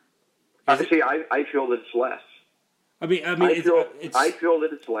onto there? I feel that it's less. I feel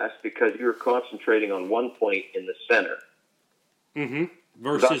that it's less because you're concentrating on one point in the center. Mm-hmm.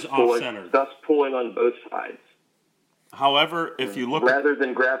 Versus off-center. Thus pulling on both sides. However, if you look rather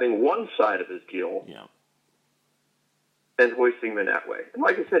than grabbing one side of his gill and hoisting him in that way. And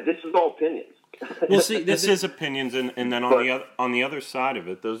like I said, this is all opinions. Well, see, this is opinions, and then on the other side of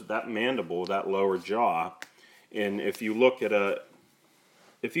it, that mandible, that lower jaw, and if you look at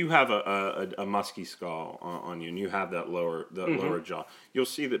if you have a muskie skull on you and you have that lower jaw, you'll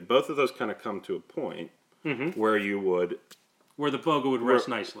see that both of those kind of come to a point where you would where the boga would rest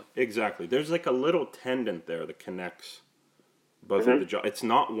nicely. Exactly. There's like a little tendon there that connects both of the jaw. It's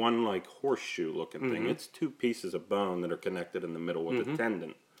not one like horseshoe looking thing. It's two pieces of bone that are connected in the middle with a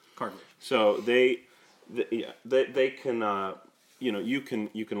tendon. Cartilage. So they can you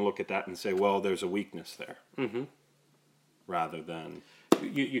can look at that and say, well, there's a weakness there, rather than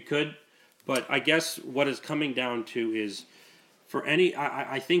You could, but I guess what is coming down to is for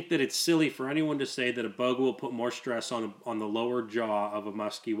I think that it's silly for anyone to say that a boga will put more stress on the lower jaw of a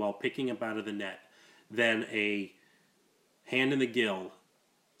muskie while picking up out of the net than a hand in the gill.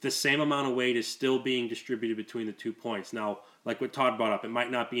 The same amount of weight is still being distributed between the 2 points. Now, like what Todd brought up, it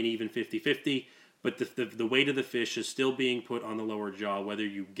might not be an even 50-50, but the weight of the fish is still being put on the lower jaw, whether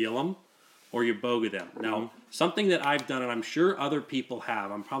you gill them or you boga them. Now, something that I've done, and I'm sure other people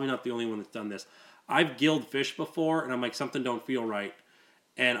have, I'm probably not the only one that's done this. I've gilled fish before, and I'm like, something don't feel right.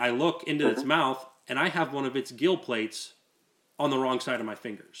 And I look into its mouth, and I have one of its gill plates on the wrong side of my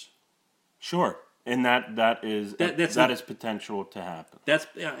fingers. sure, and that is potential to happen.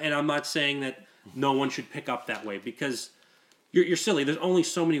 And I'm not saying that no one should pick up that way, because you're silly. There's only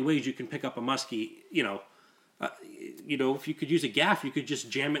so many ways you can pick up a muskie. If you could use a gaff, you could just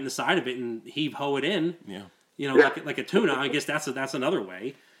jam it in the side of it and heave hoe it in. Yeah. Like a tuna. I guess that's another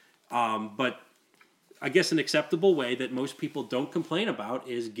way. But I guess an acceptable way that most people don't complain about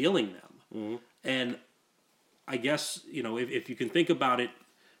is gilling them. And I guess if you can think about it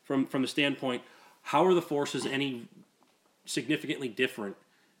from the standpoint, how are the forces any significantly different?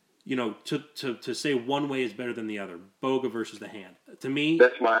 To say one way is better than the other, boga versus the hand. To me,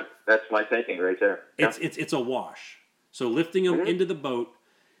 That's my thinking right there. It's a wash. So lifting them into the boat,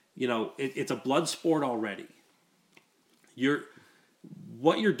 it's a blood sport already.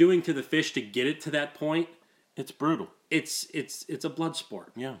 What you're doing to the fish to get it to that point, It's brutal. it's a blood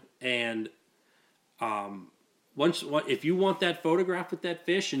sport. Yeah. And if you want that photograph with that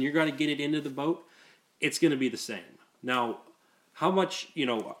fish and you're going to get it into the boat, it's going to be the same. Now, how much, I'm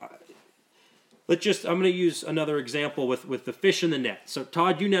going to use another example with the fish in the net. So,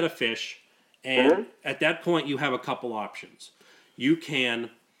 Todd, you net a fish, and at that point, you have a couple options. You can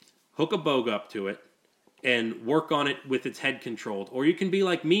hook a boga up to it and work on it with its head controlled, or you can be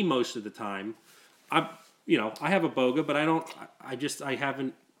like me most of the time. I have a boga, but I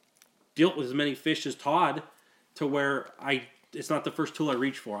haven't dealt with as many fish as Todd to where it's not the first tool I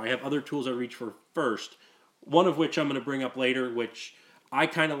reach for. I have other tools I reach for first, one of which I'm going to bring up later, which I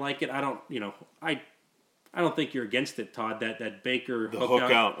kind of like it. I don't think you're against it, Todd. That Baker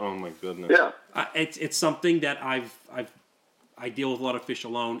Hook out. Oh my goodness. Yeah. It's something that I deal with a lot of fish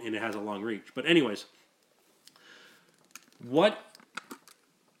alone, and it has a long reach. But anyways, while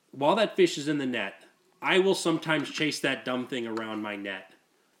that fish is in the net, I will sometimes chase that dumb thing around my net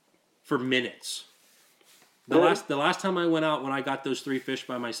for minutes. The last time I went out when I got those 3 fish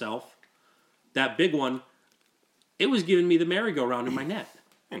by myself, that big one, it was giving me the merry-go-round in my net.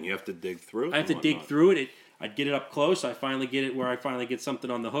 And you have to dig through it. I have to dig through it. I'd get it up close. I finally get it where I finally get something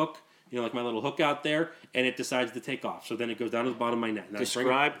on the hook, like my little hook out there, and it decides to take off. So then it goes down to the bottom of my net. And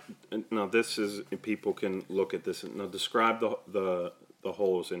Describe. Now this is, people can look at this. Now describe the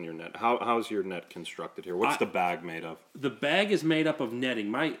holes in your net. How's your net constructed here? What's the bag made of? The bag is made up of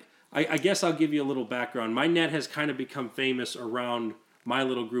netting. I guess I'll give you a little background. My net has kind of become famous around my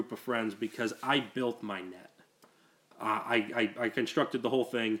little group of friends because I built my net. I constructed the whole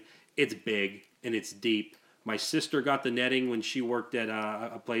thing. It's big and it's deep. My sister got the netting when she worked at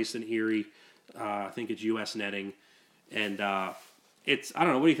a place in Erie. I think it's U.S. Netting. And it's, I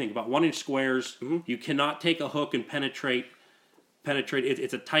don't know, what do you think? About 1-inch squares. You cannot take a hook and penetrate.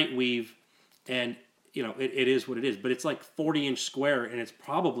 It's a tight weave. And, it is what it is. But it's like 40-inch square, and it's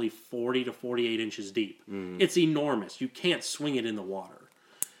probably 40 to 48 inches deep. It's enormous. You can't swing it in the water.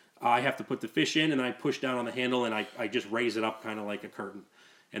 I have to put the fish in, and I push down on the handle, and I just raise it up kind of like a curtain.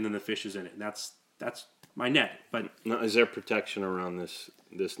 And then the fish is in it. And that's my net. But now, is there protection around this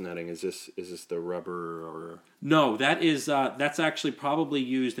netting? Is this the rubber or? No, that's actually probably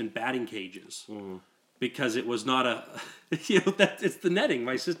used in batting cages because it was not it's the netting.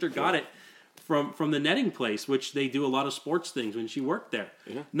 My sister got it from the netting place, which they do a lot of sports things when she worked there.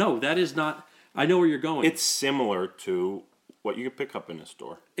 Yeah. No, that is not. I know where you're going. It's similar to what you could pick up in a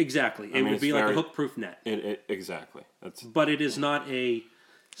store. Exactly, it would be like a hook-proof net. Exactly. But it is not a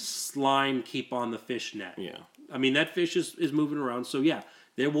slime keep on the fish net. Yeah. Mm-hmm. I mean, that fish is moving around, so yeah,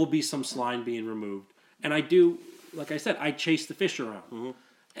 there will be some slime being removed. And I do, like I said, I chase the fish around.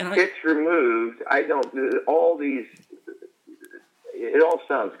 And it's removed. I don't. All these. It all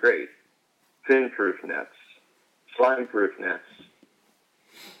sounds great. Fin-proof nets, slime-proof nets.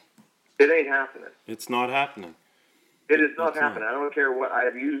 It ain't happening. It's not happening. It is not It's happening. not. I don't care what.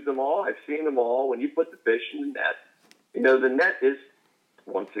 I've used them all. I've seen them all. When you put the fish in the net, you know, the net is,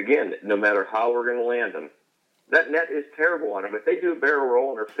 once again, no matter how we're going to land them, that net is terrible on them. If they do a barrel roll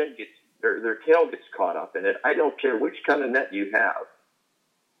and their fin gets, their tail gets caught up in it, I don't care which kind of net you have.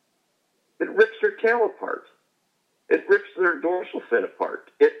 It rips their tail apart. It rips their dorsal fin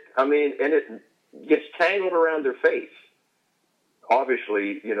apart. And it gets tangled around their face.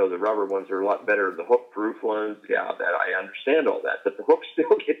 Obviously, you know, the rubber ones are a lot better. The hook-proof ones, yeah, that I understand all that. But the hooks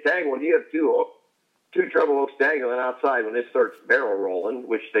still get tangled. You have two treble hooks dangling outside when it starts barrel rolling,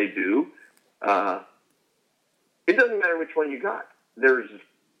 which they do. It doesn't matter which one you got. There's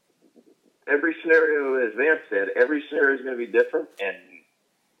every scenario, as Vance said, every scenario is going to be different, and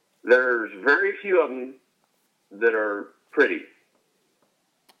there's very few of them that are pretty.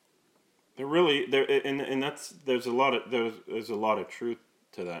 They're really there, and there's a lot of truth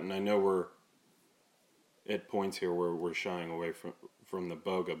to that, and I know we're at points here where we're shying away from the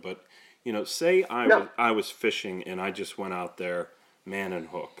boga, but you know, say I was fishing and I just went out there man and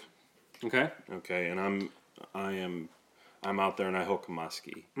hook, Okay. and I'm out there and I hook a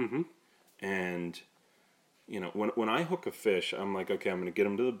muskie, and you know, when I hook a fish, I'm like, okay, I'm going to get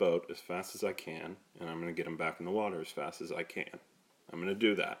him to the boat as fast as I can, and I'm going to get him back in the water as fast as I can. I'm going to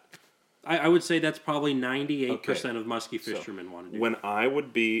do that. I would say that's probably 98% of muskie fishermen want to do. When I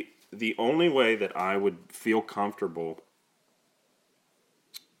would be, the only way that I would feel comfortable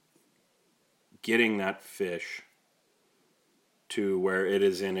getting that fish to where it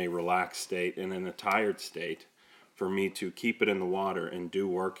is in a relaxed state and in a tired state, for me to keep it in the water and do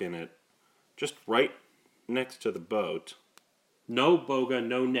work in it just right next to the boat. No boga,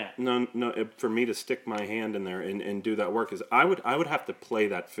 no net. No, for me to stick my hand in there and do that work is I would have to play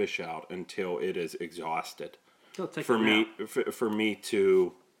that fish out until it is exhausted. For me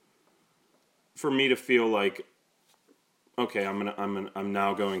to feel like, okay, I'm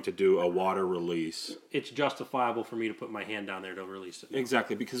now going to do a water release. It's justifiable for me to put my hand down there to release it.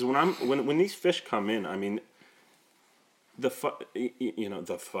 Exactly, because when these fish come in, I mean, the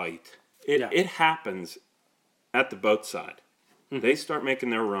fight. It happens at the boat side. Mm-hmm. They start making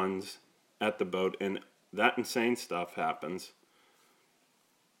their runs at the boat, and that insane stuff happens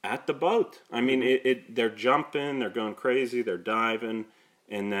at the boat. I mean, they're jumping, they're going crazy, they're diving,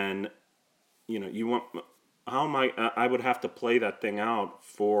 and then, you know, I would have to play that thing out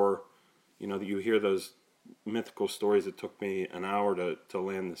for, you know, you hear those mythical stories. It took me an hour to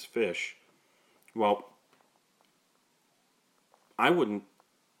land this fish. Well, I wouldn't.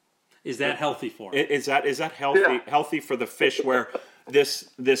 Is that healthy for it? Is that healthy? Yeah. Healthy for the fish? Where this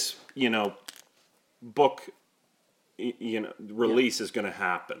you know book release is going to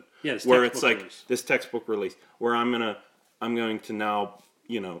happen. Yeah, where it's like release. This textbook release where I'm going to now,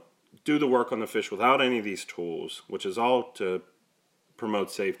 you know, do the work on the fish without any of these tools, which is all to promote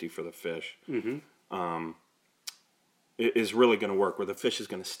safety for the fish. Mm-hmm. It is really going to work where the fish is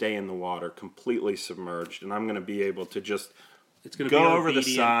going to stay in the water completely submerged, and I'm going to be able to just. It's going to go over the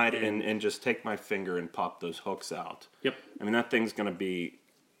side and just take my finger and pop those hooks out. Yep. I mean, that thing's going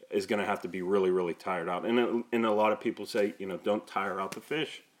to have to be really, really tired out. And a lot of people say, you know, don't tire out the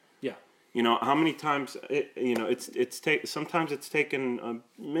fish. Yeah. You know, how many times, sometimes it's taken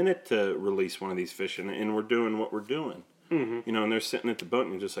a minute to release one of these fish, and we're doing what we're doing. Mm-hmm. You know, and they're sitting at the boat,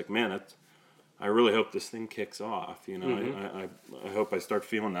 and you're just like, man, I really hope this thing kicks off. You know, mm-hmm. I hope I start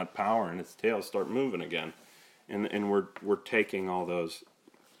feeling that power and its tail start moving again. And we're taking all those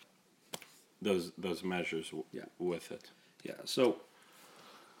measures with it. Yeah. So,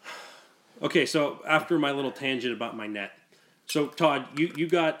 okay. So after my little tangent about my net, so Todd, you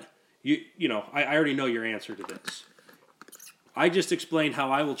know, I already know your answer to this. I just explained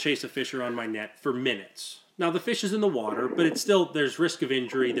how I will chase a fisher on my net for minutes. Now the fish is in the water, but it's still there's risk of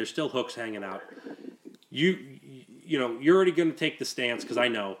injury. There's still hooks hanging out. You know, you're already going to take the stance because I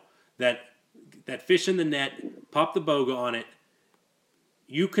know that fish in the net. Pop the boga on it.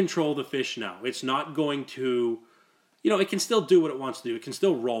 You control the fish now. It's not going to, you know, it can still do what it wants to do. It can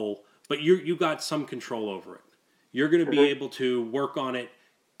still roll, but you got some control over it. You're going to be able to work on it,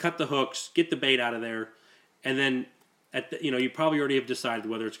 cut the hooks, get the bait out of there, and then you probably already have decided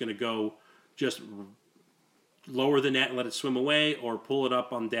whether it's going to go just lower the net and let it swim away, or pull it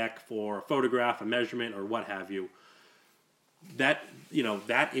up on deck for a photograph, a measurement, or what have you. That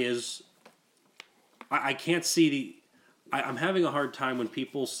is. I can't see I'm having a hard time when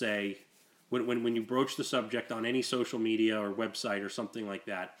people say, when you broach the subject on any social media or website or something like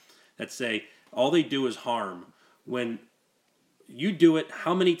that say all they do is harm. When you do it,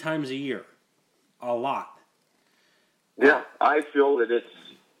 how many times a year? A lot. Yeah, I feel that it's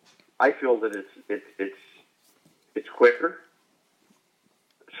it's quicker,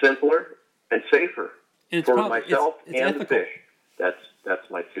 simpler, and safer And it's for probably, myself it's and ethical. the fish. That's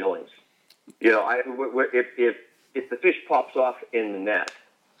my feelings. You know, if the fish pops off in the net,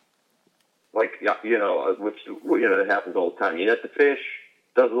 like you know, which that happens all the time. You net the fish,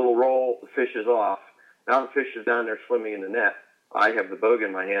 does a little roll, the fish is off. Now the fish is down there swimming in the net. I have the boga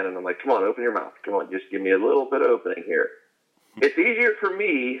in my hand, and I'm like, "Come on, open your mouth. Come on, just give me a little bit of opening here." It's easier for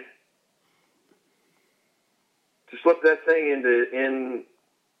me to slip that thing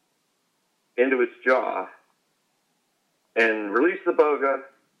into its jaw and release the boga,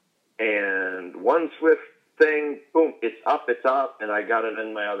 and one swift thing, boom, it's up, and I got it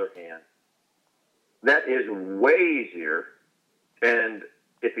in my other hand. That is way easier, and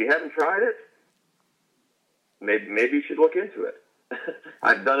if you haven't tried it, maybe you should look into it.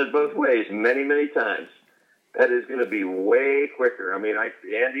 I've done it both ways many, many times. That is going to be way quicker. I mean,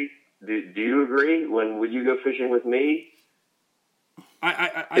 Andy, do you agree? When you go fishing with me,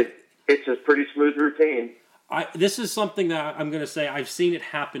 it's a pretty smooth routine. This is something that I'm going to say I've seen it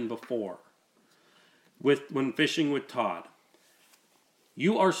happen before. When fishing with Todd,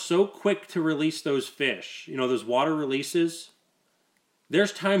 you are so quick to release those fish. You know, those water releases.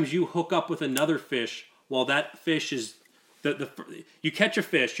 There's times you hook up with another fish while that fish is you catch a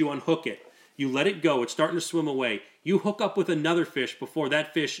fish, you unhook it, you let it go, it's starting to swim away. You hook up with another fish before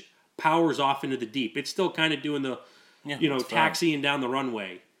that fish powers off into the deep. It's still kind of doing the taxiing down the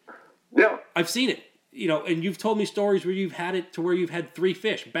runway. Yeah, I've seen it. You know, and you've told me stories where you've had it to where you've had 3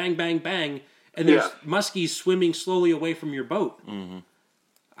 fish, bang, bang, bang, and there's muskies swimming slowly away from your boat. Mm-hmm.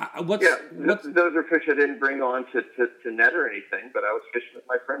 Those are fish I didn't bring on to net or anything, but I was fishing with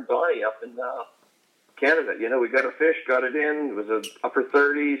my friend Donnie up in Canada. You know, we got a fish, got it in. It was a upper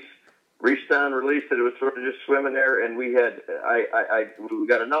 30s. Reached down, released it. It was sort of just swimming there, and we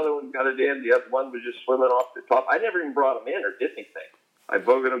got another one, got it in. The other one was just swimming off the top. I never even brought him in or did anything. I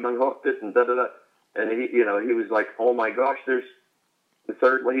bogaed him, unhooked it, and da-da-da. And he was like, "Oh my gosh, there's the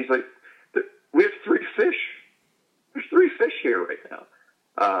third one." He's like, "We have 3 fish. There's 3 fish here right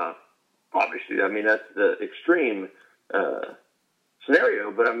now." Obviously, I mean that's the extreme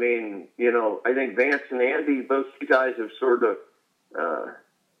scenario, but I mean, I think Vance and Andy, both you guys have sort of.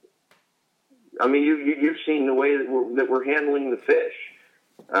 I mean, you've seen the way that we're handling the fish.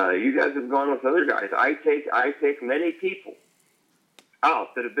 You guys have gone with other guys. I take many people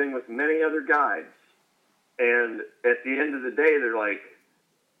out that have been with many other guides. And at the end of the day, they're like,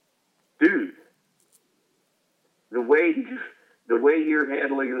 dude, the way you're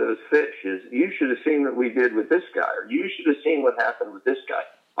handling those fish is, you should have seen what we did with this guy, or you should have seen what happened with this guy.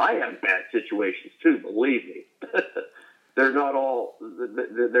 I have bad situations too, believe me. They're not all,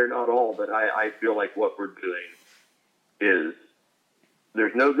 but I feel like what we're doing is,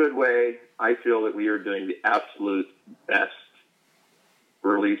 there's no good way. I feel that we are doing the absolute best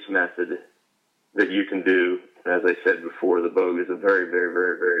release method that you can do. And as I said before, the boga is a very, very,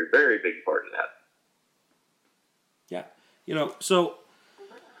 very, very, very big part of that. Yeah. So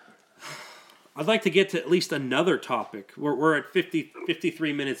I'd like to get to at least another topic. We're at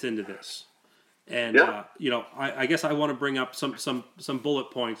 53 minutes into this. And, I guess I want to bring up some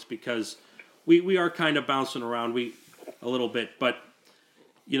bullet points because we are kind of bouncing around a little bit. But,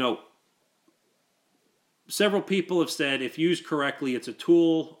 several people have said if used correctly, it's a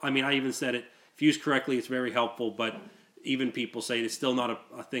tool. I mean, I even said it. If used correctly, it's very helpful. But even people say it's still not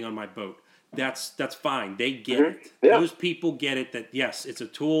a thing on my boat. That's fine. They get it. Yeah. Those people get it that, yes, it's a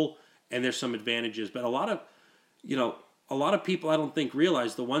tool and there's some advantages. But a lot of people I don't think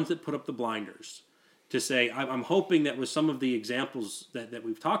realize, the ones that put up the blinders, to say, I'm hoping that with some of the examples that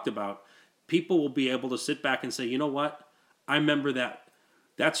we've talked about, people will be able to sit back and say, you know what? I remember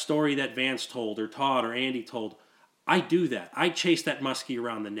that story that Vance told, or Todd or Andy told. I do that. I chase that muskie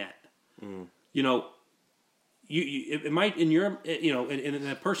around the net. Mm. It might in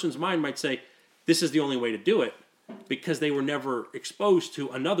a person's mind might say, this is the only way to do it, because they were never exposed to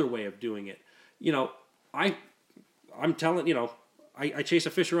another way of doing it. I'm telling, I chase a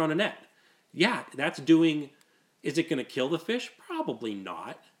fish around a net. Yeah, that's doing, is it going to kill the fish? Probably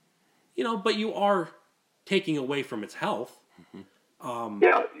not. But you are taking away from its health. Mm-hmm.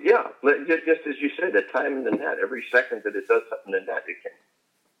 Yeah. Just as you said, the time in the net, every second that it does something in the net, it can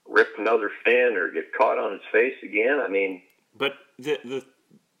rip another fin or get caught on its face again. I mean, but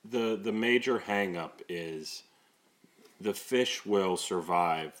the major hang-up is the fish will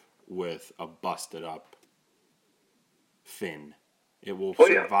survive with a busted up fin. It will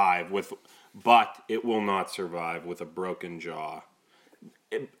survive but it will not survive with a broken jaw.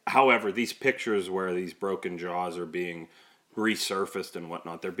 However, these pictures where these broken jaws are being resurfaced and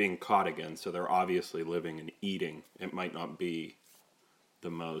whatnot. They're being caught again, so they're obviously living and eating. It might not be the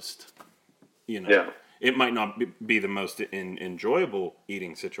most, Yeah. it might not be the most enjoyable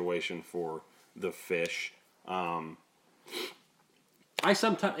eating situation for the fish. I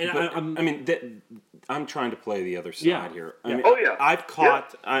sometimes, and But, I'm I mean, I'm trying to play the other side Yeah. here. Yeah. Mean, Oh, yeah. I've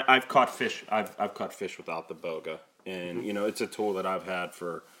caught fish. I've caught fish without the boga, and it's a tool that I've had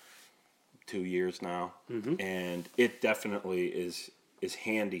for 2 years now, and it definitely is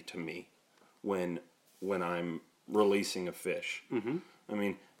handy to me when I'm releasing a fish. I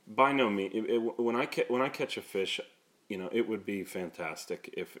mean, by no means, when I catch a fish, it would be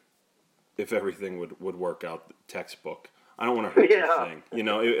fantastic if everything would work out textbook. I don't want to hurt Yeah. the thing.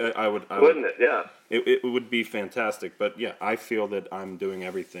 I would. Wouldn't it? Yeah. It would be fantastic, but yeah, I feel that I'm doing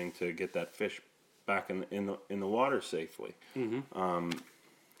everything to get that fish back in the water safely.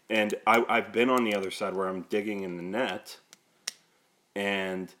 And I've been on the other side where I'm digging in the net,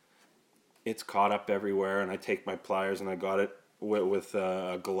 and it's caught up everywhere. And I take my pliers and I got it with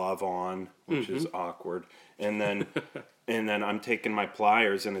a glove on, which is awkward. And then I'm taking my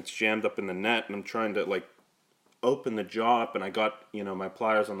pliers and it's jammed up in the net, and I'm trying to open the jaw up, and I got my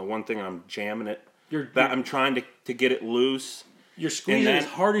pliers on the one thing, and I'm jamming it. I'm trying to get it loose. you're squeezing then- as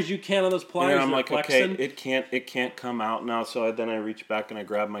hard as you can on those pliers. And I'm they're like, flexing. okay, it can't come out now. So then I reach back and I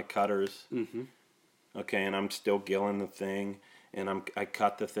grab my cutters. Okay, and I'm still gilling the thing, and I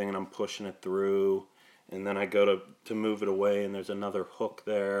cut the thing and I'm pushing it through, and then I go to move it away, and there's another hook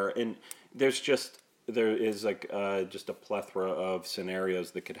there, and there is just a plethora of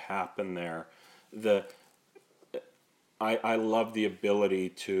scenarios that could happen there. I love the ability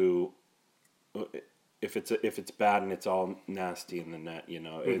to, if it's bad and it's all nasty in the net,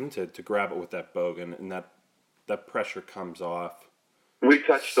 to grab it with that boga, and that pressure comes off. We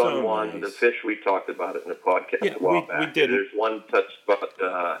touched So on one, nice. the fish. We talked about it in the podcast Yeah, a while we back. did. There's one touched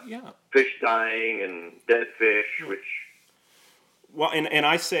about Yeah. fish dying and dead fish, which Well, and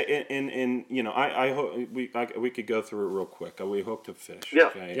I say, and we could go through it real quick. We hooked a fish, Yeah.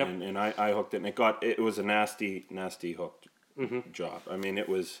 okay, Yep. and I hooked it, and it was a nasty hook job. I mean, it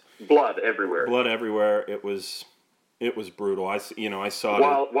was blood everywhere. blood everywhere. It was brutal. I saw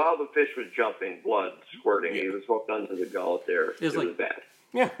it. While the fish was jumping, blood squirting. He was hooked onto the gullet there. It was like- bad.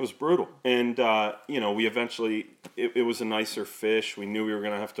 Yeah, it was brutal. And, we eventually, it was a nicer fish. We knew we were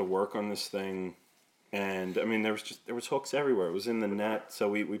going to have to work on this thing. And, I mean, there was hooks everywhere. It was in the net, so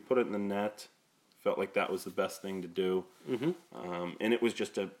we put it in the net. Felt like that was the best thing to do. And it was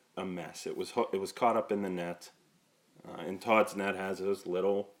just a mess. It was caught up in the net. And Todd's net has those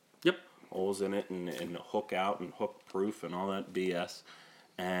little Yep. holes in it, and hook out and hook proof and all that BS.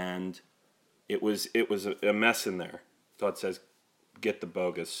 And it was a mess in there. Todd says, get the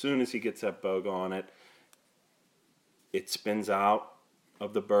boga. As soon as he gets that boga on it, it spins out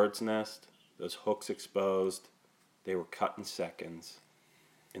of the bird's nest. Those hooks exposed. They were cut in seconds,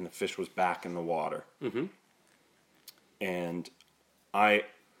 and the fish was back in the water. And I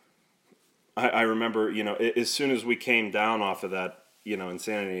remember, as soon as we came down off of that,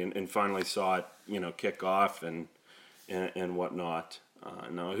 insanity, and finally saw it, kick off and whatnot.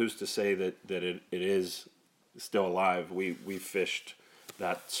 Now, who's to say that it is still alive? We fished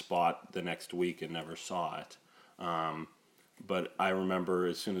that spot the next week and never saw it. But I remember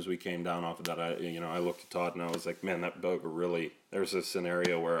as soon as we came down off of that, I looked at Todd and I was like, man, that boga really. There's a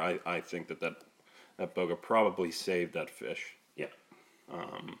scenario where I think that boga probably saved that fish. Yeah.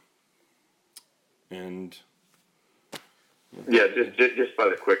 And Yeah, just by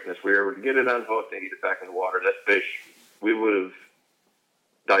the quickness, we were able to get it unhooked and get it back in the water. That fish, we would have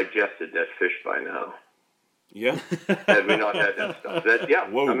digested that fish by now yeah, had we not had that stuff.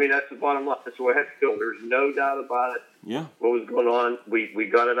 Whoa. I mean, that's the bottom line. That's the way I feel. There's no doubt about it. yeah, What was going on? We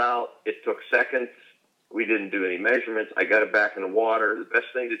got it out. It took seconds. We didn't do any measurements. I got it back in the water. The best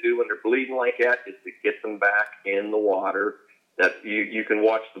thing to do when they're bleeding like that is to get them back in the water. That you can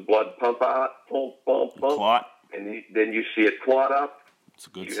watch the blood pump out, pump, pump, pump, clot. and then you see it clot up. It's a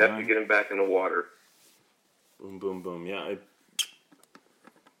good You sign. have to get them back in the water. Boom, boom, boom. Yeah,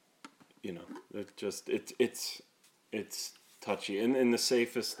 it's touchy, and the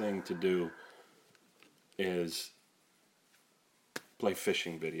safest thing to do is play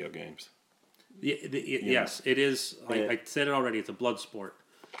fishing video games. Yes, it is. I said it already. It's a blood sport.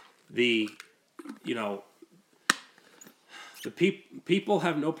 The people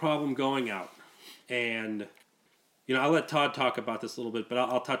have no problem going out, and I'll let Todd talk about this a little bit, but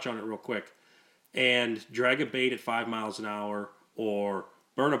I'll touch on it real quick. And drag a bait at 5 miles an hour, or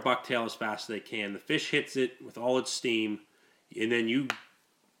burn a bucktail as fast as they can. The fish hits it with all its steam, and then you,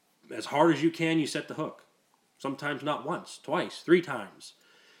 as hard as you can, you set the hook. sometimes not once, twice, 3 times.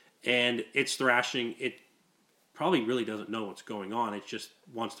 And it's thrashing. It probably really doesn't know what's going on. It just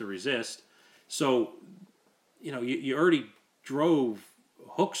wants to resist. So, you already drove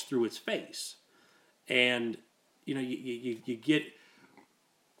hooks through its face. And, you get...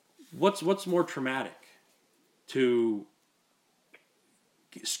 What's more traumatic? To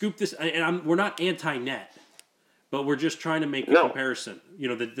scoop this... And we're not anti-net, but we're just trying to make a comparison.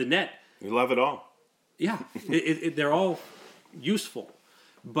 The net... We love it all. Yeah, they're all useful.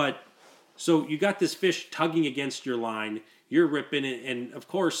 But, so you got this fish tugging against your line, you're ripping it, and of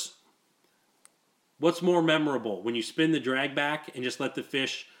course, what's more memorable? When you spin the drag back and just let the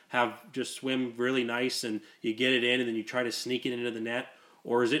fish just swim really nice and you get it in and then you try to sneak it into the net?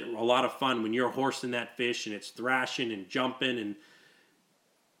 Or is it a lot of fun when you're horsing that fish and it's thrashing and jumping, and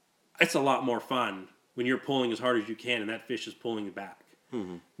it's a lot more fun when you're pulling as hard as you can and that fish is pulling you back.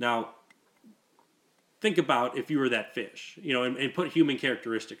 Mm-hmm. Now, think about if you were that fish, and put human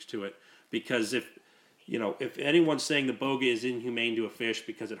characteristics to it. Because if anyone's saying the boga is inhumane to a fish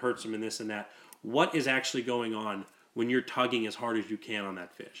because it hurts them and this and that, what is actually going on when you're tugging as hard as you can on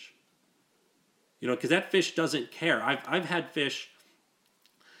that fish? Because that fish doesn't care. I've had fish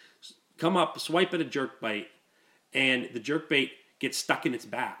come up, swipe at a jerkbait, and the jerkbait gets stuck in its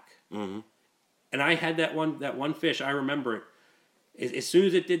back. Mm-hmm. And I had that one fish, I remember it. As soon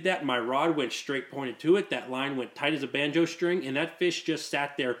as it did that, my rod went straight pointed to it. That line went tight as a banjo string, and that fish just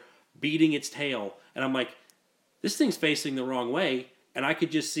sat there beating its tail. And I'm like, this thing's facing the wrong way, and I could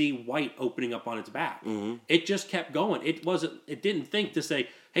just see white opening up on its back. Mm-hmm. It just kept going. It didn't think to say,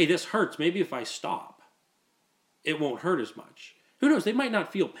 hey, this hurts. Maybe if I stop, it won't hurt as much. Who knows? They might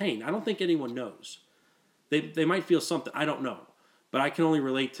not feel pain. I don't think anyone knows. They might feel something. I don't know. But I can only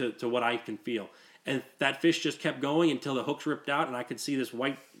relate to what I can feel. And that fish just kept going until the hooks ripped out, and I could see this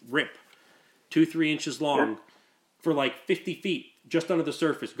white rip, 2-3 inches long, for like 50 feet, just under the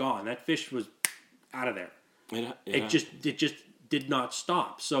surface, gone. That fish was out of there. Yeah. It just did not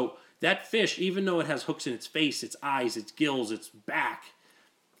stop. So that fish, even though it has hooks in its face, its eyes, its gills, its back,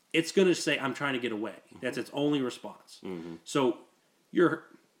 it's going to say, I'm trying to get away. That's its only response. Mm-hmm. So you're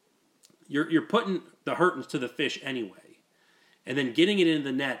putting the hurt to the fish anyway, and then getting it into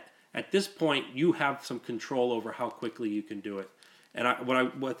the net. At this point, you have some control over how quickly you can do it. And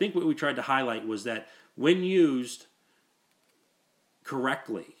I think what we tried to highlight was that when used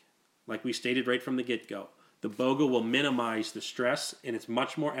correctly, like we stated right from the get-go, the boga will minimize the stress, and it's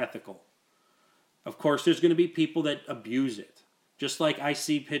much more ethical. Of course, there's going to be people that abuse it. Just like I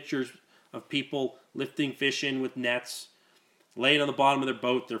see pictures of people lifting fish in with nets, laying on the bottom of their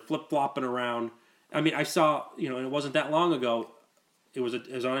boat, they're flip-flopping around. I mean, I saw, and it wasn't that long ago, it was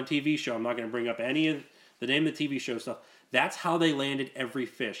on a TV show. I'm not going to bring up any of the name of the TV show stuff. That's how they landed every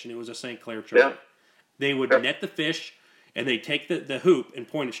fish, and it was a St. Clair trout. Yeah. They would net the fish, and they'd take the hoop and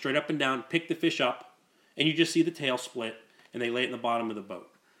point it straight up and down, pick the fish up, and you just see the tail split, and they lay it in the bottom of the boat.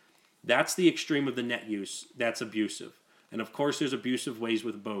 That's the extreme of the net use. That's abusive. And, of course, there's abusive ways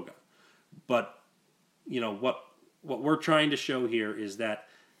with boga. But, what we're trying to show here is that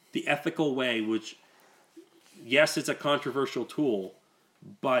the ethical way, which, yes, it's a controversial tool,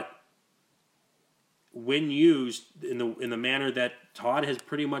 but when used in the manner that Todd has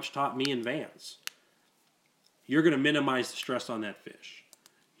pretty much taught me and Vance, you're going to minimize the stress on that fish.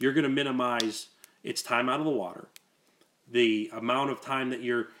 You're going to minimize its time out of the water, the amount of time that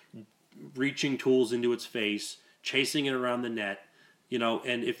you're reaching tools into its face, chasing it around the net,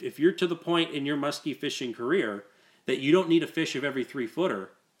 and if you're to the point in your musky fishing career that you don't need a fish of every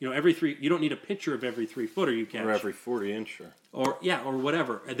 3-footer, you don't need a picture of every 3-footer you catch. Or every 40-incher. Or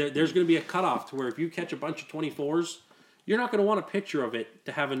whatever. There's going to be a cutoff to where if you catch a bunch of 24s, you're not going to want a picture of it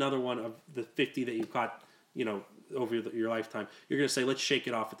to have another one of the 50 that you caught, over your lifetime. You're going to say, let's shake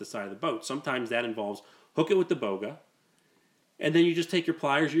it off at the side of the boat. Sometimes that involves hook it with the boga, and then you just take your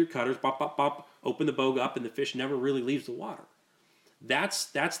pliers or your cutters, bop, bop, bop, open the boga up, and the fish never really leaves the water. That's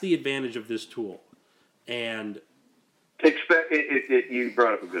the advantage of this tool. And you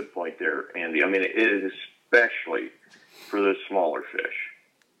brought up a good point there, Andy. I mean, it is especially for those smaller fish.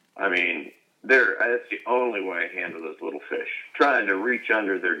 I mean, that's the only way I handle those little fish. Trying to reach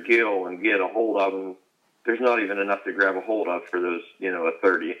under their gill and get a hold of them, there's not even enough to grab a hold of for those, a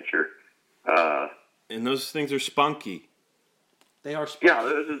 30-incher. And those things are spunky. They are spunky.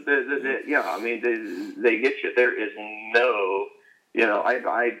 Yeah, I mean, they get you. There is no,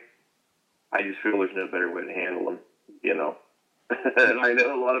 I just feel there's no better way to handle them. And I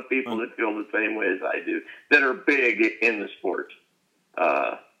know a lot of people that feel the same way as I do, that are big in the sport.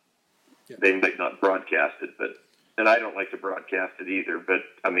 They might not broadcast it, and I don't like to broadcast it either, but,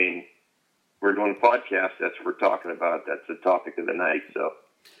 I mean, we're doing a podcast, that's what we're talking about. That's the topic of the night. So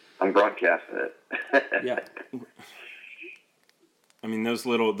I'm broadcasting it. Yeah. I mean, those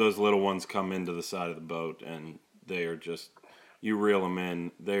little ones come into the side of the boat, and they are just, you reel them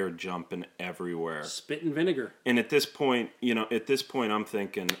in, they are jumping everywhere. Spit and vinegar. And at this point, I'm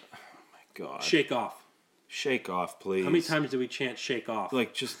thinking, oh my God, Shake off, please. How many times do we chant shake off?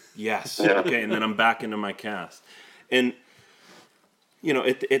 Like, just yes, Yeah. okay, and then I'm back into my cast, and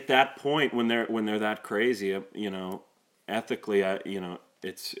at that point when they're that crazy, ethically,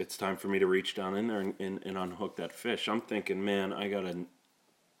 it's time for me to reach down in there and unhook that fish. I'm thinking, man,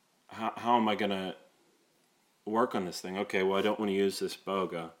 how am I gonna work on this thing? Okay, well, I don't want to use this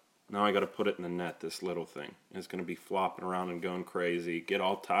boga. Now I got to put it in the net, this little thing. And it's going to be flopping around and going crazy, get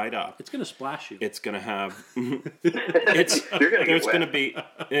all tied up. It's going to splash you. It's going to have, You're gonna there's get going to wet. be,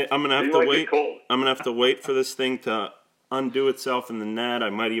 I'm going to have You to like it wait. cold. I'm going to have to wait for this thing to undo itself in the net. I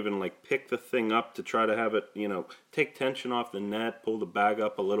might even like pick the thing up to try to have it, take tension off the net, pull the bag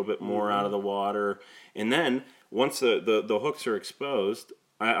up a little bit more out of the water. And then once the hooks are exposed,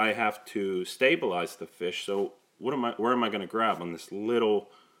 I have to stabilize the fish. So where am I going to grab on this little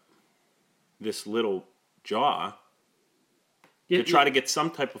jaw to try to get some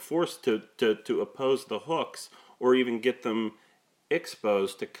type of force to oppose the hooks or even get them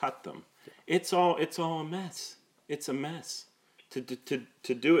exposed to cut them? It's all a mess. It's a mess to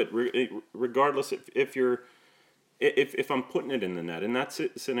do it, regardless if I'm putting it in the net. In that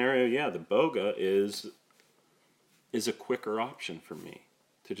scenario, yeah, the boga is a quicker option for me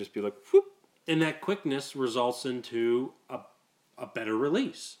to just be like, whoop. And that quickness results into a better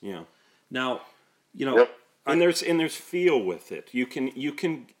release. Yeah. Now, Yep. And there's feel with it. You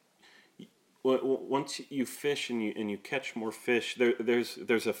can once you fish and you catch more fish,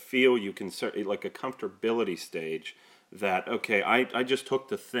 there's a feel you can like a comfortability stage that, okay, I just hooked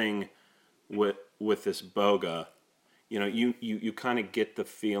the thing with this boga. You kind of get the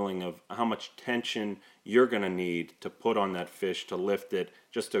feeling of how much tension you're going to need to put on that fish to lift it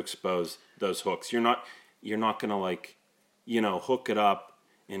just to expose those hooks. You're not going to like, hook it up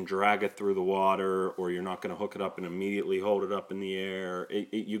and drag it through the water, or you're not going to hook it up and immediately hold it up in the air.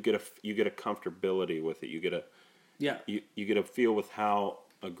 You get a comfortability with it. You get a feel with how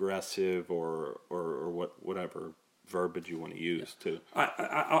aggressive or whatever verbiage you want to use too.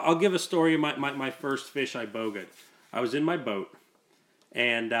 I'll give a story of my first fish I boged. I was in my boat,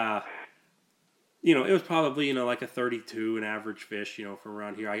 and it was probably like a 32, an average fish, from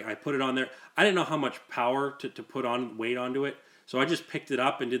around here. I put it on there. I didn't know how much power to put on weight onto it, so I just picked it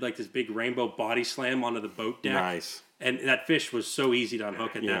up and did like this big rainbow body slam onto the boat deck. Nice. And that fish was so easy to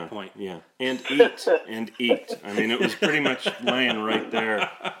unhook at that point. Yeah, and eat. I mean, it was pretty much laying right there.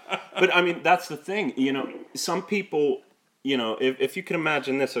 But I mean, that's the thing. Some people, if you can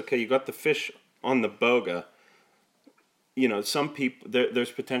imagine this, okay, you got the fish on the boga. Some people,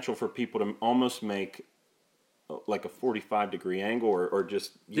 there's potential for people to almost make like a 45-degree angle or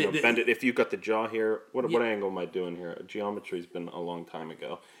just bend it. If you've got the jaw here, what angle am I doing here? Geometry's been a long time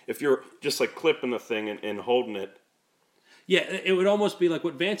ago. If you're just like clipping the thing and holding it. Yeah, it would almost be like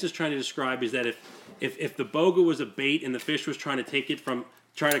what Vance is trying to describe is that if the boga was a bait and the fish was trying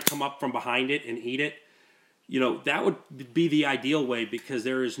to come up from behind it and eat it, that would be the ideal way, because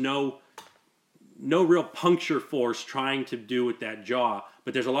there is no real puncture force trying to do with that jaw.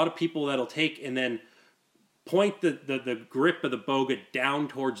 But there's a lot of people that'll take and then point the grip of the boga down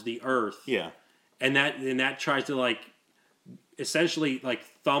towards the earth. Yeah. And that tries to like essentially like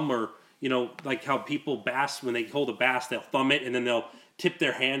thumb, or like how people bass, when they hold a bass, they'll thumb it and then they'll tip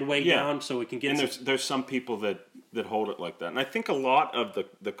their hand way down so it can get. And there's some people that hold it like that. And I think a lot of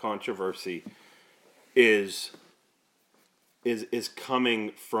the controversy is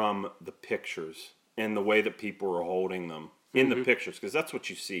coming from the pictures and the way that people are holding them in the pictures, because that's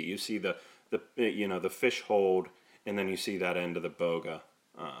what you see. You see the fish hold, and then you see that end of the boga,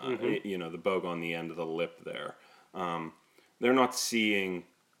 the boga on the end of the lip there. They're not seeing,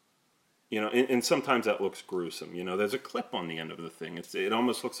 and sometimes that looks gruesome. There's a clip on the end of the thing. It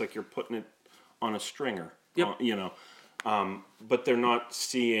almost looks like you're putting it on a stringer. Yep. But they're not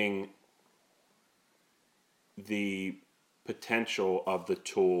seeing the potential of the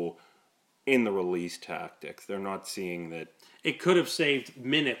tool in the release tactics. They're not seeing that it could have saved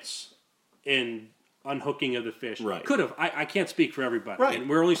minutes in unhooking of the fish. Right. Could have. I can't speak for everybody. Right. And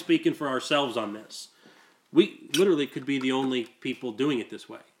we're only speaking for ourselves on this. We literally could be the only people doing it this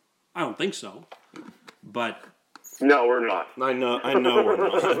way. I don't think so. But No, we're not. I know we're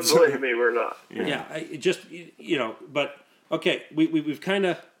not. Believe me, we're not. but okay, we've kind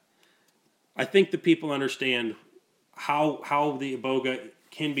of, I think the people understand how the iboga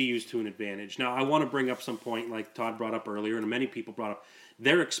can be used to an advantage. Now, I want to bring up some point like Todd brought up earlier, and many people brought up.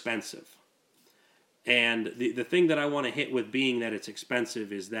 They're expensive. And the thing that I want to hit with being that it's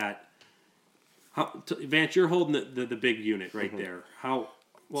expensive is that, Vance, you're holding the big unit right there.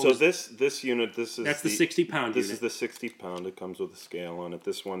 This unit, that's the 60-pound unit. This is the 60-pound. It comes with a scale on it.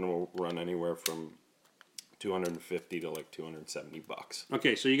 This one will run anywhere from $250 to like $270.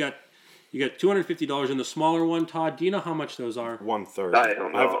 Okay, so you got $250 in the smaller one, Todd. Do you know how much those are? $130. I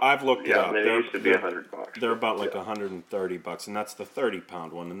don't know. I've looked it up. It used to be $100. They're about like $130, and that's the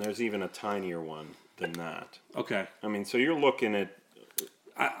 30-pound one. And there's even a tinier one than that. Okay. I mean, so you're looking at.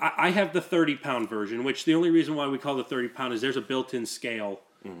 I have the 30-pound version, which the only reason why we call the 30-pound is there's a built-in scale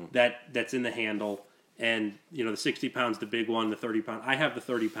that's in the handle, and the 60 pounds the big one, the 30-pound. I have the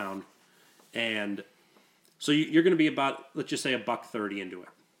 30-pound, and so you're going to be about, let's just say, $130 into it.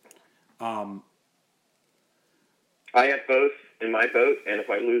 I have both in my boat, and if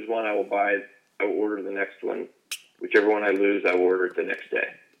I lose one, I will order the next one. Whichever one I lose, I will order it the next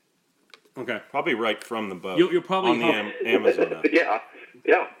day. Okay. Probably right from the boat. You'll probably on the Amazon app.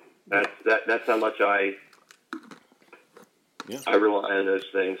 Yeah. That's how much I rely on those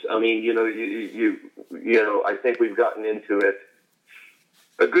things. I mean, I think we've gotten into it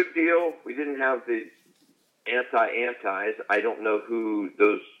a good deal. We didn't have the antis. I don't know who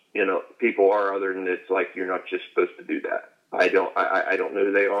those people are, other than it's like you're not just supposed to do that. I don't know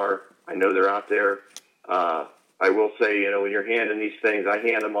who they are. I know they're out there. I will say, when you're handing these things, I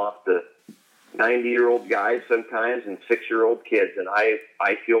hand them off to 90-year-old guys sometimes and 6-year-old kids, and I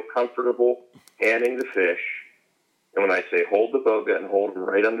feel comfortable handing the fish. And when I say hold the boga and hold them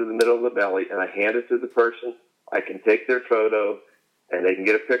right under the middle of the belly, and I hand it to the person, I can take their photo, and they can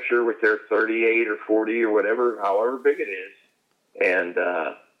get a picture with their 38 or 40 or whatever, however big it is. And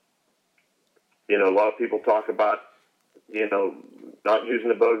a lot of people talk about not using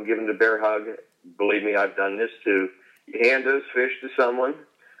the boga and giving the bear hug. Believe me, I've done this too. You hand those fish to someone.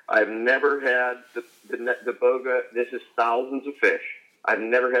 I've never had the boga. This is thousands of fish. I've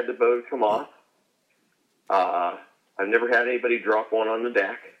never had the boga come off. I've never had anybody drop one on the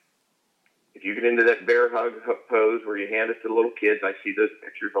deck. If you get into that bear hug pose where you hand it to the little kids, I see those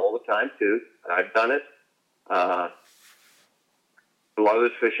pictures all the time too. I've done it. A lot of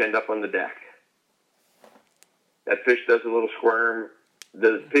those fish end up on the deck. That fish does a little squirm.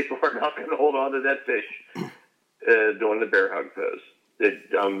 The people are not going to hold on to that fish doing the bear hug pose.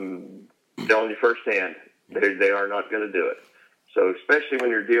 I'm telling you firsthand, they are not going to do it. So especially when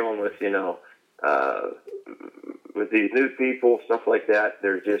you're dealing with, with these new people, stuff like that,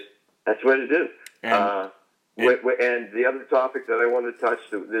 that's what to do. And the other topic that I wanted to touch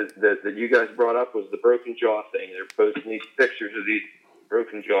that you guys brought up was the broken jaw thing. They're posting these pictures of these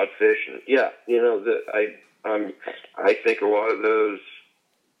broken jawed fish, and I think a lot of those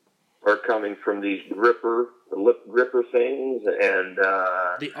are coming from these lip gripper things, and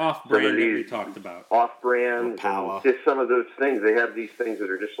the off-brand that we talked about. Off-brand, just some of those things. They have these things that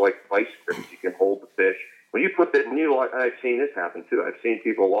are just like vice grips. You can hold the fish. When you put that, I've seen this happen too. I've seen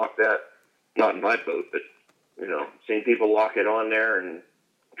people lock that, not in my boat, but seen people lock it on there and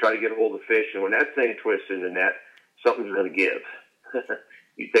try to get a hold of the fish. And when that thing twists in the net, something's going to give.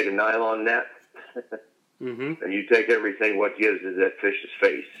 You take a nylon net, and you take everything. What gives is that fish's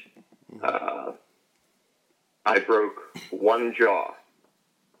face. I broke one jaw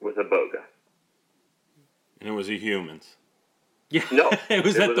with a boga. And it was a human's. Yeah, no, it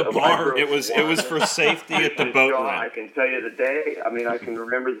was at the bar. It was for safety at the boat ramp. I can tell you the day. I mean, I can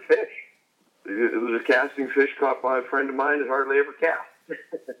remember the fish. It was a casting fish caught by a friend of mine that hardly ever cast.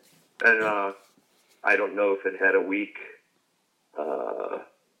 And I don't know if it had a week.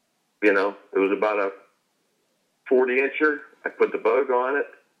 It was about a 40-incher. I put the boga on it,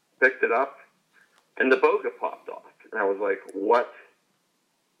 picked it up, and the boga popped off. And I was like, what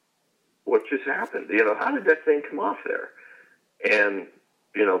just happened? How did that thing come off there? And,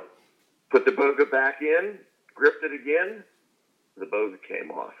 put the boga back in, gripped it again, the boga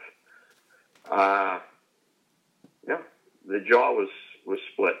came off. The jaw was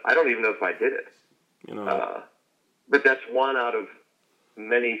split. I don't even know if I did it. But that's one out of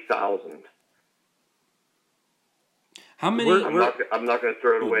many thousand. How many? I'm not going to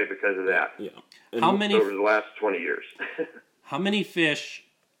throw it away because of that. Yeah. How many over the last 20 years? How many fish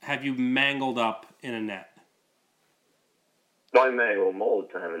have you mangled up in a net? I mangle them all the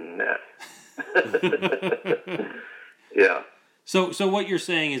time in the net. Yeah. So what you're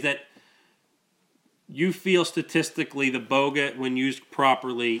saying is that you feel statistically the boga, when used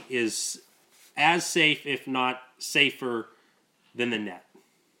properly, is as safe, if not safer, than the net.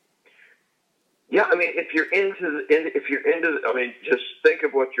 Yeah, I mean, if you're I mean, just think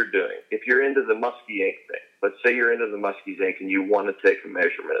of what you're doing. If you're into the musky ink thing, let's say you're into the musky ink and you want to take a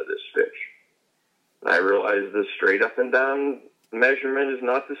measurement of this fish. And I realize the straight up and down measurement is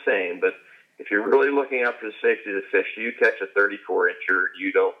not the same, but if you're really looking out for the safety of the fish, you catch a 34 incher,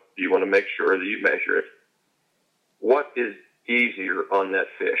 you want to make sure that you measure it. What is easier on that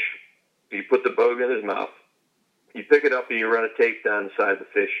fish? You put the boga in his mouth. You pick it up and you run a tape down inside the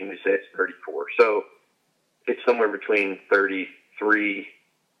fish and you say it's 34. So it's somewhere between 33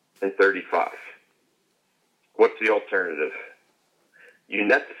 and 35. What's the alternative? You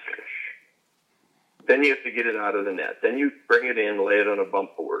net the fish. Then you have to get it out of the net. Then you bring it in, lay it on a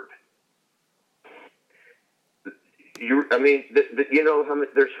bump board. You know how many,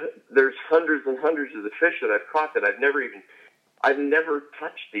 there's hundreds and hundreds of the fish that I've caught that I've never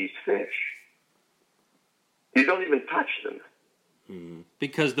touched these fish. You don't even touch them.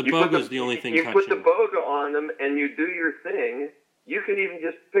 Because the boga is the only thing touching. You put the boga on them and you do your thing. You can even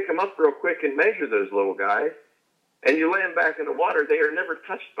just pick them up real quick and measure those little guys. And you lay them back in the water. They are never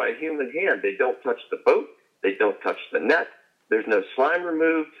touched by a human hand. They don't touch the boat. They don't touch the net. There's no slime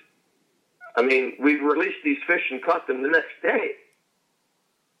removed. I mean, we released these fish and caught them the next day.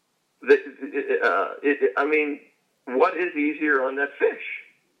 I mean, what is easier on that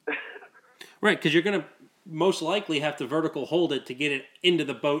fish? Right, because you're going to most likely have to vertical hold it to get it into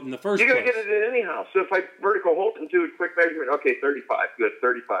the boat in the first place. You're going to get it in anyhow. So if I vertical hold and do a quick measurement, okay, 35, good,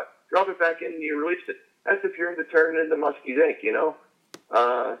 35. Drop it back in and you release it. That's if you're into turning into musky ink, you know?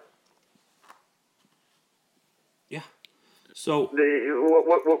 Yeah. So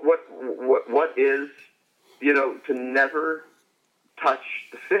what is, you know, to never touch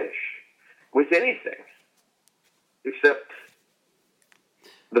the fish with anything except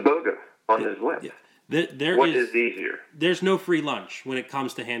the boga on his lip. Yeah. What is easier? There's no free lunch when it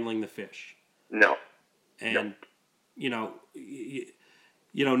comes to handling the fish. No. And, you know,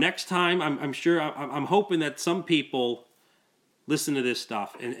 next time, I'm sure, I'm hoping that some people listen to this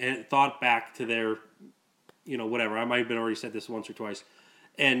stuff and thought back to their, you know, whatever. I might have been already said this once or twice.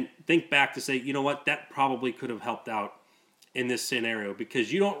 And think back to say, you know what, that probably could have helped out in this scenario.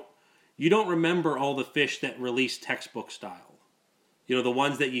 Because you don't remember all the fish that release textbook style. You know, the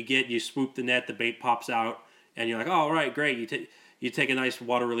ones that you get, you swoop the net, the bait pops out, and you're like, oh, all right, great. You take a nice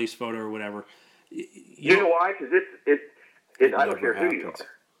water release photo or whatever. You know why? Because I don't care who you are.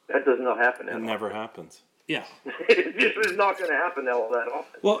 That does not happen. It never happens. Yeah. It just is not going to happen all that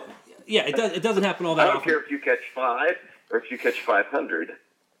often. Well, yeah, it doesn't happen all that often. I don't care if you catch 5 or if you catch 500.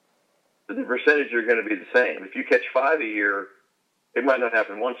 The percentage are going to be the same. If you catch 5 a year, it might not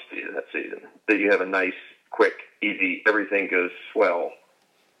happen once to you that season. That you have a nice, quick, easy, everything goes swell.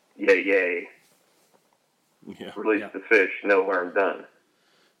 Yay. Yeah. Release the fish, no harm done.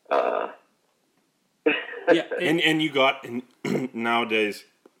 Yeah, and you got nowadays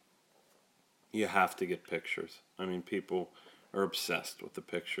you have to get pictures. I mean, people are obsessed with the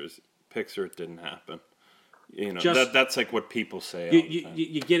pictures. Picture it didn't happen. You know, that's like what people say.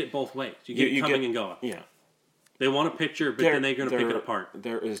 You get it both ways. You get it coming and going. Yeah. They want a picture, but then they're going to pick it apart.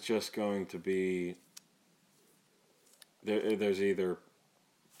 There is just going to be there's either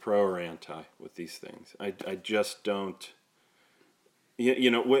pro or anti with these things. I just don't.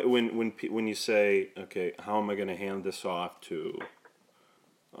 You know, when you say, okay, how am I going to hand this off to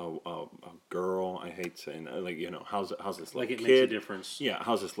a girl? I hate saying that. Like, you know, how's this little kid? Like it makes a difference. Yeah,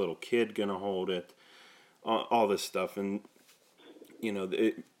 how's this little kid going to hold it? All this stuff. And, you know,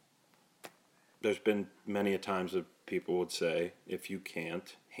 there's been many a times that people would say, if you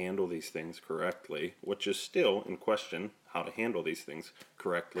can't handle these things correctly, which is still in question, how to handle these things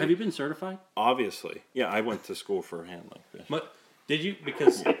correctly. Have you been certified? Obviously. Yeah, I went to school for handling fish. But did you?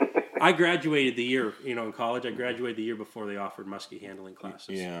 Because I graduated the year, you know, in college. I graduated the year before they offered musky handling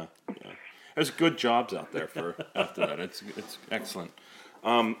classes. Yeah. There's good jobs out there for after that. It's excellent.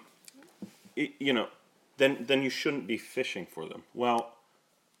 You know, then you shouldn't be fishing for them. Well,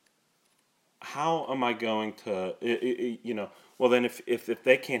 how am I going to? You know, well then if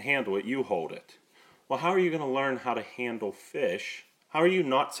they can't handle it, you hold it. Well, how are you going to learn how to handle fish? How are you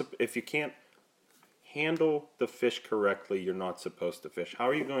not if you can't handle the fish correctly, you're not supposed to fish. How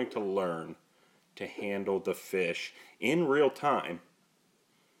are you going to learn to handle the fish in real time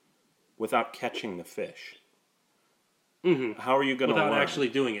without catching the fish? Mm-hmm. How are you going to learn? Without actually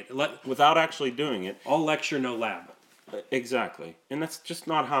doing it. Without actually doing it. All lecture, no lab. Exactly. And that's just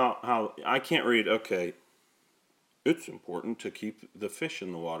not how I can't read, okay, it's important to keep the fish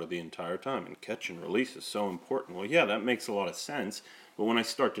in the water the entire time, and catch and release is so important. Well, yeah, that makes a lot of sense, but when I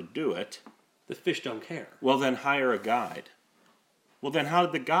start to do it, the fish don't care. Well, then hire a guide. Well, then how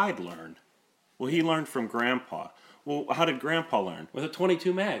did the guide learn? Well, he learned from Grandpa. Well, how did Grandpa learn? With a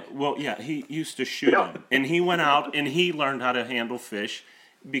 22 mag. Well, yeah, he used to shoot Yeah. them. And he went out and he learned how to handle fish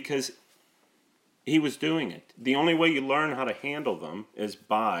because he was doing it. The only way you learn how to handle them is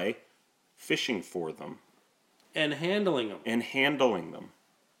by fishing for them And handling them. and handling them.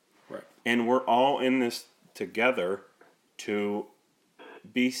 Right. And we're all in this together to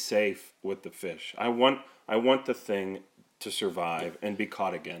be safe with the fish. I want the thing to survive and be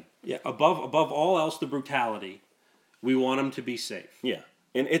caught again. Yeah. Above all else, the brutality. We want them to be safe. Yeah,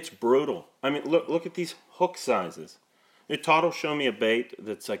 and it's brutal. I mean, look at these hook sizes. Todd will show me a bait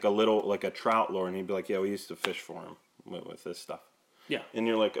that's like a trout lure, and he'd be like, "Yeah, we used to fish for him with this stuff." Yeah. And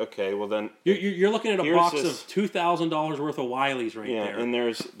you're like, "Okay, well then." You're looking at a Here's box this- of $2,000 worth of Wileys right Yeah, there. and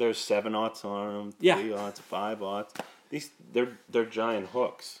there's 7/0 on them, Yeah. 3/0, 5/0. These they're giant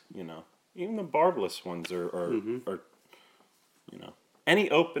hooks, you know. Even the barbless ones are you know.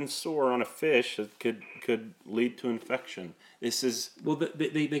 Any open sore on a fish could lead to infection. This is Well,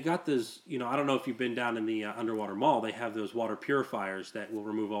 they got those, I don't know if you've been down in the underwater mall. They have those water purifiers that will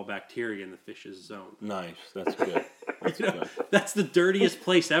remove all bacteria in the fish's zone. nice. That's good. That's good. That's the dirtiest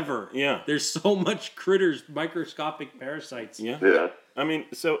place ever. Yeah. There's so much critters, microscopic parasites. Yeah. Yeah. I mean,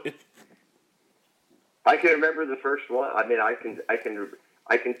 so it. I can remember the first one. I mean, I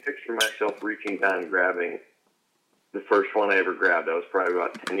can picture myself reaching down and grabbing the first one I ever grabbed. I was probably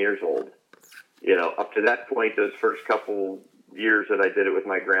about 10 years old. Up to that point, those first couple years that I did it with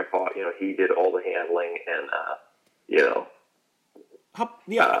my grandpa, he did all the handling and,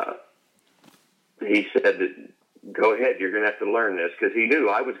 he said, go ahead, you're going to have to learn this, because he knew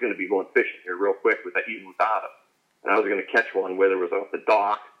I was going to be going fishing here real quick even without him. And I was going to catch one, whether it was off the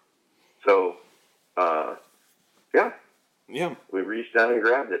dock. So, Yeah. we reached down and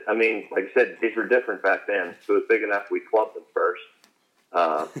grabbed it. I mean, like I said, these were different back then. So it was big enough we clubbed them first.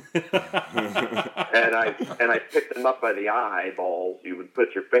 And I picked them up by the eyeballs. You would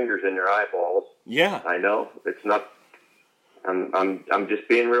put your fingers in your eyeballs. Yeah. I know it's not. I'm just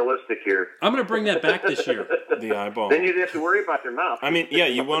being realistic here. I'm going to bring that back this year. The eyeball. Then you'd have to worry about their mouth. I mean, yeah,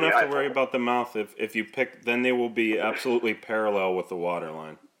 you won't The have to worry eyeball. about the mouth if you pick. Then they will be absolutely parallel with the water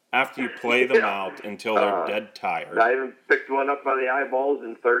line. After you play them out until they're dead tired. I haven't picked one up by the eyeballs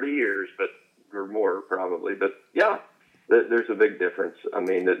in 30 years, or more probably. But yeah, there's a big difference. I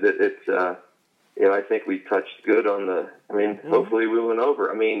mean, it's I think we touched good on the. I mean, hopefully we went over.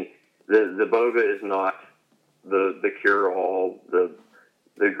 I mean, the boga is not the cure all, the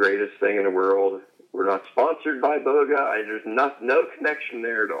greatest thing in the world. We're not sponsored by boga. There's no connection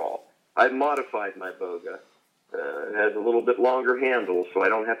there at all. I've modified my boga. It has a little bit longer handle, so I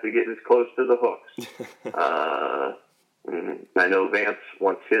don't have to get as close to the hooks. I know Vance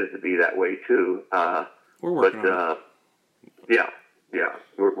wants his to be that way too. We're working on it. Yeah,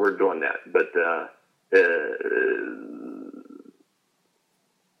 we're doing that. But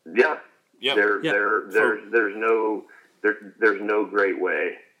there's no great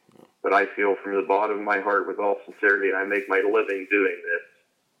way. But I feel from the bottom of my heart, with all sincerity, I make my living doing this,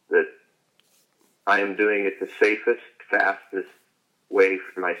 that I am doing it the safest, fastest way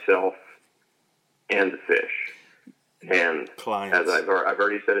for myself and the fish. And Clients. as I've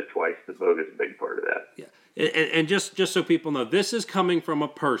already said it twice, the boga is a big part of that. Yeah. And just so people know, this is coming from a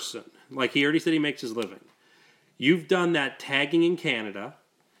person. Like he already said, he makes his living. You've done that tagging in Canada.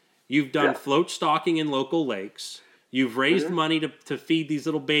 You've done float stocking in local lakes. You've raised money to feed these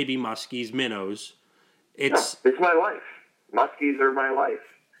little baby muskies, minnows. It's my life. Muskies are my life.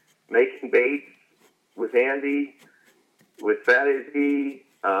 Making baits with Andy, with Fat Izzy,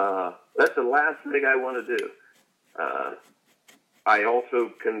 that's the last thing I want to do. I also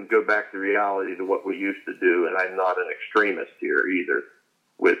can go back to reality to what we used to do, and I'm not an extremist here either.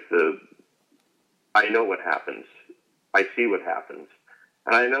 I know what happens. I see what happens.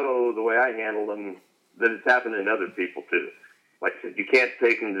 And I know the way I handle them, that it's happening to other people too. Like I said, you can't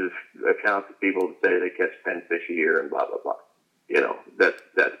take into account the people that say they catch 10 fish a year and blah, blah, blah.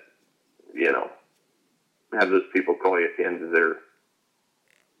 Have those people call you at the end of their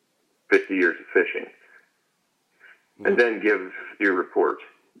 50 years of fishing. And then give your report.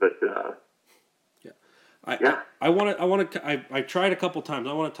 But, I tried a couple times.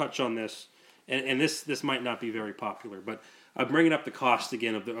 I want to touch on this, and this might not be very popular, but I'm bringing up the cost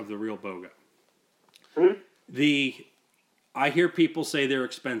again of the real boga. Mm-hmm. I hear people say they're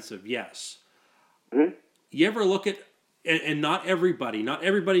expensive. Yes. Mm-hmm. You ever look at, and not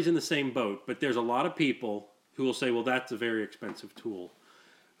everybody's in the same boat, but there's a lot of people who will say, well, that's a very expensive tool,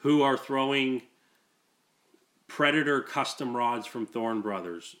 who are throwing Predator custom rods from Thorne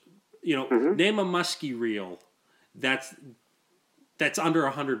Brothers. Name a muskie reel that's under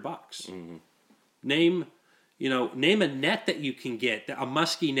 $100. Name a net that you can get, a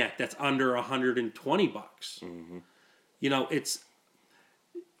musky net that's under $120. Mm-hmm.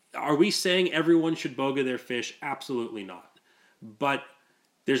 Are we saying everyone should boga their fish? Absolutely not. But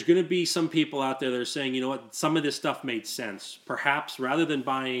there's going to be some people out there that are saying, you know what, some of this stuff made sense. Perhaps rather than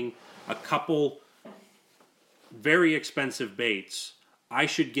buying a couple very expensive baits, I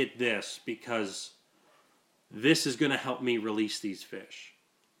should get this because this is going to help me release these fish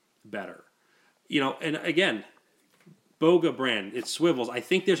better. And again, Boga brand, it swivels. I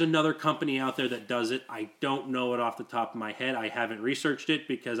think there's another company out there that does it. I don't know it off the top of my head. I haven't researched it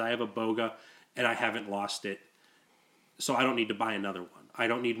because I have a Boga and I haven't lost it. So I don't need to buy another one. I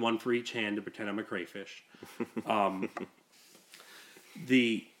don't need one for each hand to pretend I'm a crayfish.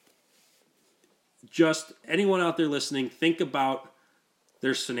 Just anyone out there listening, think about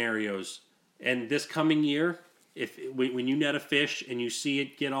their scenarios. And this coming year, when you net a fish and you see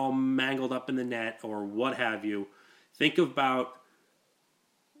it get all mangled up in the net or what have you, think about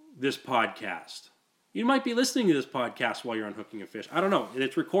this podcast. You might be listening to this podcast while you're unhooking a fish. I don't know.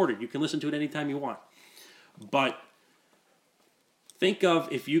 It's recorded. You can listen to it anytime you want. But think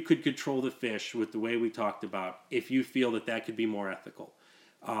of if you could control the fish with the way we talked about, if you feel that could be more ethical.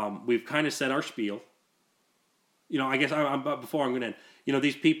 We've kind of said our spiel. I guess before I'm going to end,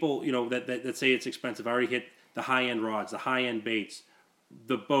 these people, that say it's expensive. I already hit the high-end rods, the high-end baits,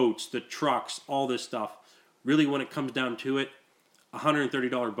 the boats, the trucks, all this stuff. Really, when it comes down to it, $130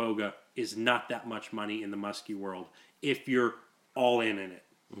 Boga is not that much money in the muskie world if you're all in it.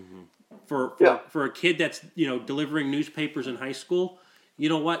 Mm-hmm. For a kid that's delivering newspapers in high school, you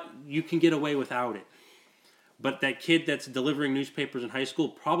know what? You can get away without it. But that kid that's delivering newspapers in high school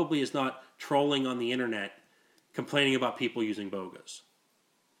probably is not trolling on the internet complaining about people using Bogas.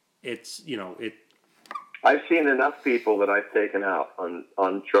 I've seen enough people that I've taken out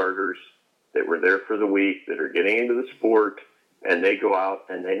on charters that were there for the week that are getting into the sport, and they go out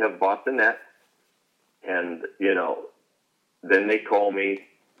and they have bought the net, and then they call me,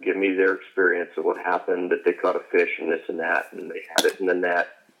 give me their experience of what happened, that they caught a fish and this and that, and they had it in the net,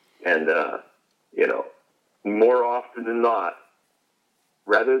 and more often than not,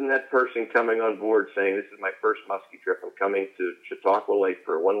 rather than that person coming on board saying, this is my first muskie trip, I'm coming to Chautauqua Lake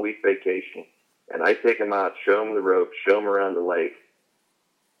for a 1 week vacation, and I take them out, show them the ropes, show them around the lake.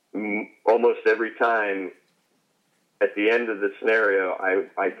 Almost every time at the end of the scenario,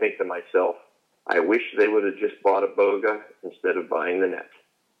 I think to myself, I wish they would have just bought a Boga instead of buying the net.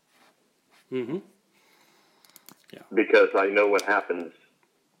 Mm-hmm. Yeah. Because I know what happens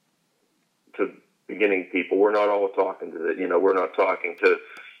to beginning people. We're not all talking to we're not talking to,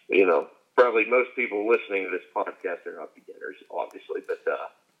 probably most people listening to this podcast are not beginners, obviously, but,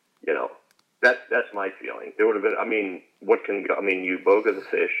 that's my feeling. There would have been, you Boga the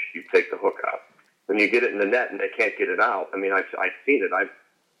fish, you take the hook out, then you get it in the net and they can't get it out. I've seen it.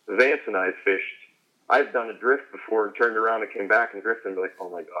 Vance and I have fished. I've done a drift before and turned around and came back and drifted and be like, oh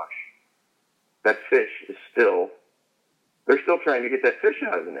my gosh, that fish is they're still trying to get that fish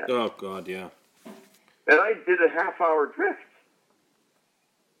out of the net. Oh God, yeah. And I did a half-hour drift.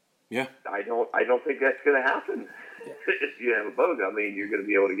 Yeah. I don't think that's going to happen. If you have a Boga, you're going to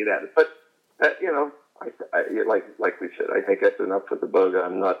be able to get at it. But, like we said, I think that's enough for the Boga.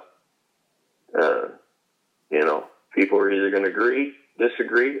 I'm not, people are either going to agree,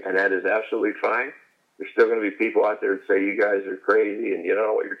 disagree, and that is absolutely fine. There's still going to be people out there that say you guys are crazy and you don't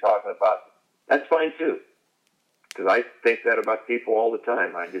know what you're talking about. That's fine, too. Because I think that about people all the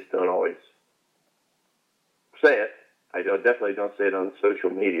time. I just don't always say it. I definitely don't say it on social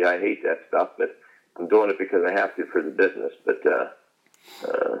media. I hate that stuff, but I'm doing it because I have to for the business. But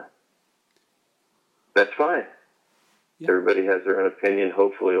that's fine. Yeah. Everybody has their own opinion.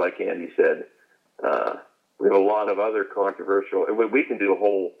 Hopefully, like Andy said, we have a lot of other controversial. We can do a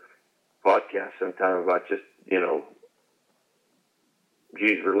whole podcast sometime about just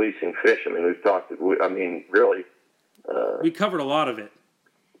releasing fish. We've talked. Really, we covered a lot of it.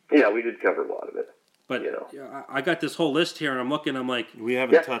 Yeah, we did cover a lot of it. But I got this whole list here, and I'm looking. I'm like, we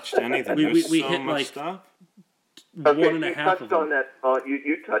haven't touched anything. we so hit much like stuff. Okay, 1.5 of them.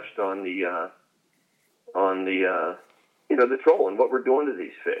 You touched on the the troll and what we're doing to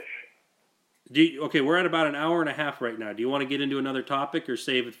these fish. Okay, we're at about an hour and a half right now. Do you want to get into another topic or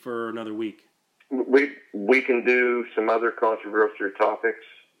save it for another week? We can do some other controversial topics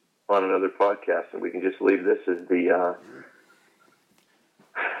on another podcast, and we can just leave this as the.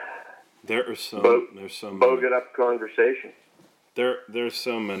 There's so bogan up conversation. There's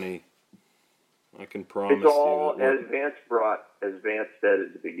so many. I can promise it's all, you. As Vance said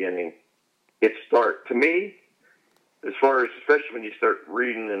at the beginning, to me, as far as, especially when you start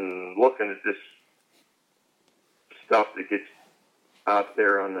reading and looking at this stuff that gets out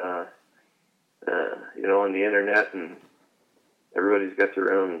there on on the internet, and everybody's got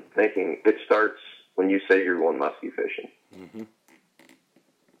their own thinking. It starts when you say you're going muskie fishing. Mm-hmm.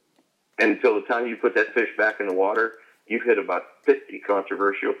 And until the time you put that fish back in the water, you've hit about 50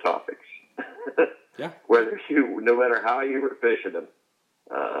 controversial topics. Yeah. No matter how you were fishing them.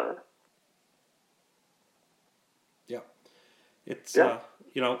 Yeah. It's, Yeah.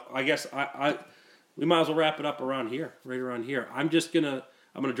 I guess we might as well wrap it up right around here. I'm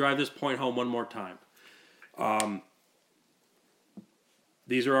going to drive this point home one more time.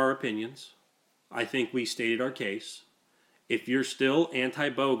 These are our opinions. I think we stated our case. If you're still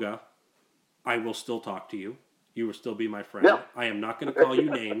anti-BOGA, I will still talk to you. You will still be my friend. Yeah. I am not going to call you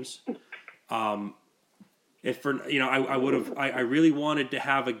names. I really wanted to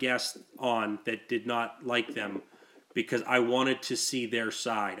have a guest on that did not like them because I wanted to see their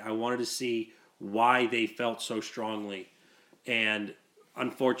side. I wanted to see why they felt so strongly. And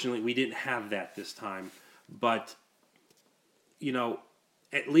unfortunately, we didn't have that this time. But,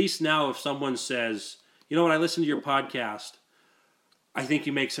 at least now if someone says, you know what, I listened to your podcast, I think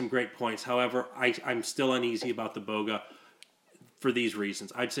you make some great points. However, I'm still uneasy about the BOGA for these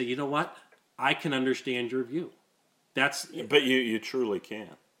reasons. I'd say, you know what, I can understand your view. But you truly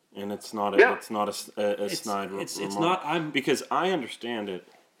can. And it's not a snide remark. It's not. Because I understand it.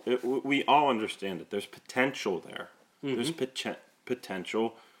 We all understand it. There's potential there. Mm-hmm. There's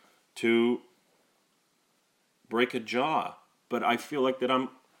potential to break a jaw. But I feel like that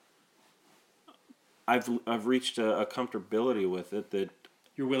I've reached a comfortability with it that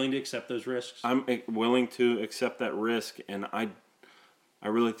You're willing to accept those risks? I'm willing to accept that risk, and I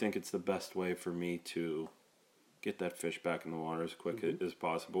really think it's the best way for me to get that fish back in the water as quick as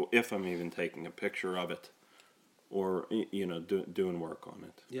possible, if I'm even taking a picture of it or, doing work on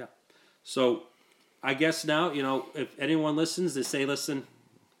it. Yeah. So I guess now, if anyone listens, they say, listen,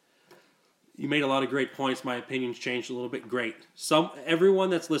 you made a lot of great points. My opinion's changed a little bit. Great. Everyone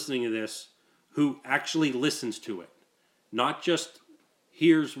that's listening to this who actually listens to it, not just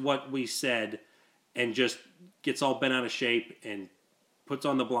hears what we said and just gets all bent out of shape and puts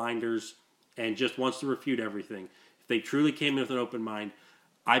on the blinders and just wants to refute everything. If they truly came in with an open mind,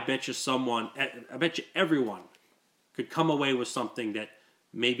 I bet you everyone could come away with something that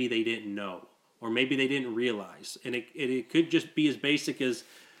maybe they didn't know or maybe they didn't realize. And it could just be as basic as...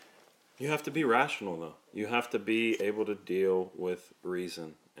 You have to be rational, though. You have to be able to deal with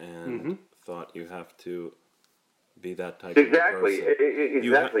reason and thought. You have to be that type of person.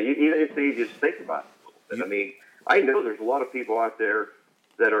 Exactly. Even if you just think about it. I mean, I know there's a lot of people out there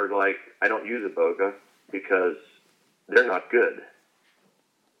that are like, I don't use a BOGA because they're not good.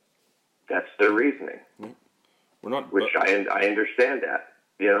 That's their reasoning. We're not, which I understand that.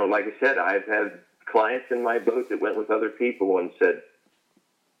 Like I said, I've had clients in my boat that went with other people and said,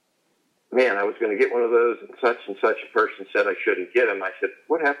 man, I was going to get one of those, and such a person said I shouldn't get them. I said,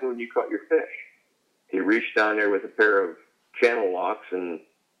 what happened when you caught your fish? He reached down there with a pair of channel locks and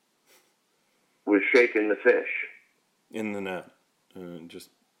was shaking the fish. In the net. And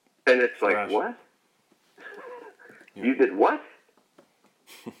it's like, what? Yeah. You did what?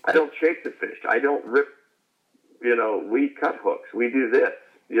 I don't shake the fish. I don't rip, we cut hooks. We do this,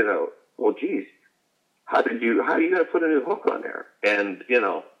 well, geez, how are you going to put a new hook on there? And,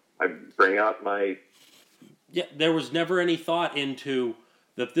 I bring out my... Yeah, there was never any thought into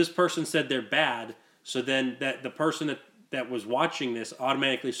that this person said they're bad, so then that the person that was watching this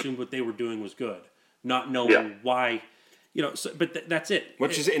automatically assumed what they were doing was good, not knowing why, but that's it.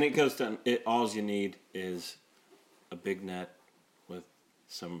 And it goes down, all you need is a big net with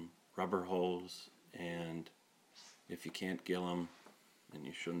some rubber holes, and if you can't gill them, then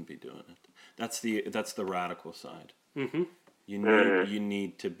you shouldn't be doing it. That's the radical side. Mm-hmm. You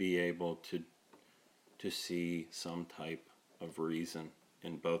need to be able to see some type of reason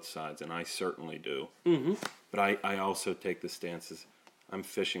in both sides, and I certainly do. Mm-hmm. But I also take the stances. I'm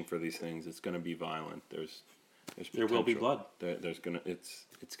fishing for these things. It's going to be violent. There will be blood. It's going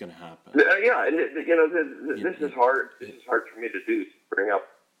to happen. Yeah, and this is hard. This is hard for me to do. Bring up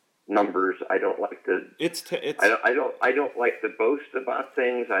numbers. I don't like to. I don't like to boast about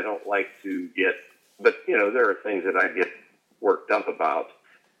things. I don't like to get. But there are things that I get worked up about,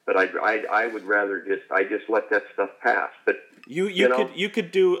 but I would rather just let that stuff pass. But you could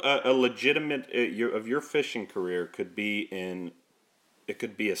do a legitimate your fishing career could be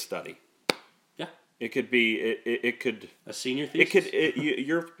a study. Yeah, it could be it could a senior thesis.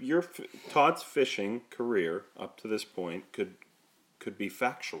 Your Todd's fishing career up to this point could be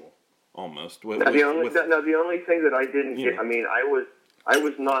factual almost. The only thing that I didn't get. I mean, I was I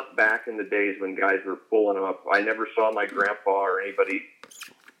was not back in the days when guys were pulling them up. I never saw my grandpa or anybody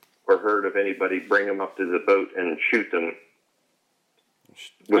or heard of anybody bring them up to the boat and shoot them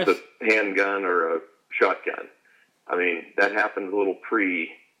with a handgun or a shotgun. I mean, that happened a little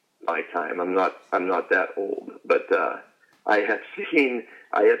pre my time. I'm not that old, but I have seen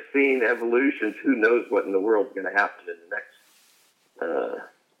evolutions. Who knows what in the world's going to happen in the next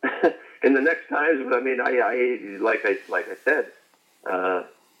in the next times? But I mean, I like I said,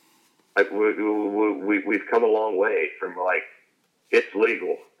 we've come a long way from like it's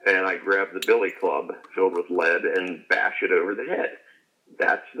legal, and I grab the billy club filled with lead and bash it over the head.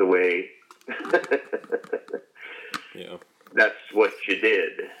 That's the way. Yeah. That's what you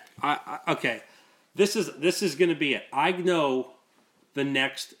did. Okay, this is going to be it. I know the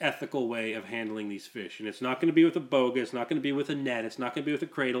next ethical way of handling these fish, and it's not going to be with a boga. It's not going to be with a net. It's not going to be with a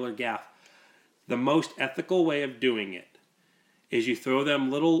cradle or gaff. The most ethical way of doing it is you throw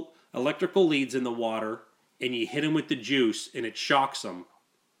them little electrical leads in the water, and you hit them with the juice, and it shocks them,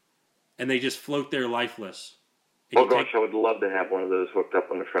 and they just float there lifeless. Oh gosh, I would love to have one of those hooked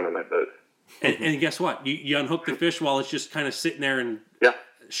up on the front of my boat. And guess what? You unhook the fish while it's just kind of sitting there in Yeah.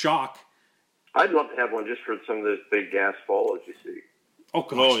 shock. I'd love to have one just for some of those big gas fallows you see. Oh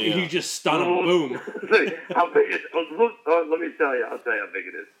gosh, Oh, yeah. you just stun them, boom. How big is it? Let me tell you. I'll tell you how big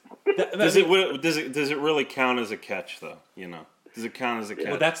it is. Does it really count as a catch though? You know, does it count as a catch?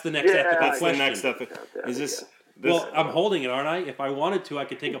 Well, that's the next ethical That's question. the next ethical. Is this? Well, I'm holding it, aren't I? If I wanted to, I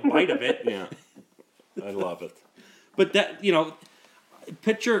could take a bite of it. Yeah, I love it. But that,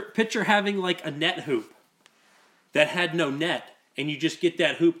 picture having like a net hoop that had no net, and you just get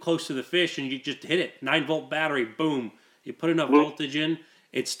that hoop close to the fish, and you just hit it. 9-volt battery, boom. You put enough voltage in,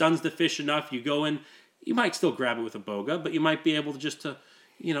 it stuns the fish enough. You go in, you might still grab it with a boga, but you might be able to just get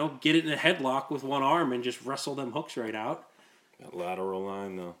it in a headlock with one arm and just wrestle them hooks right out. That lateral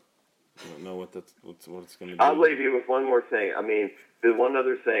line though. I don't know what it's going to do. I'll leave you with one more thing. I mean, the one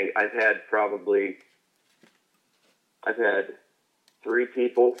other thing. I've had 3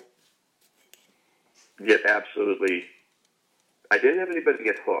 people get absolutely. I didn't have anybody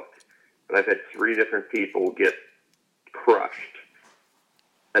get hooked, but I've had 3 different people get crushed,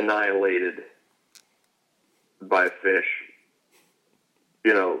 annihilated by a fish,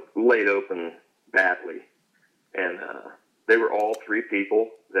 laid open badly. And they were all 3 people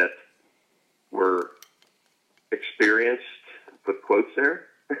that were experienced, put quotes there,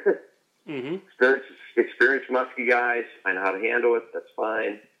 Mm-hmm. experienced musky guys. I know how to handle it. That's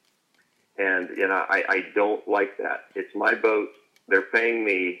fine. And, I don't like that. It's my boat. They're paying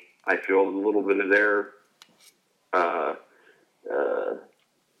me. I feel a little bit of their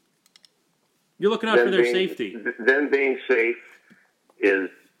You're looking out for their safety. Them being safe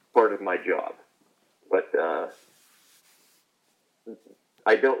is part of my job. But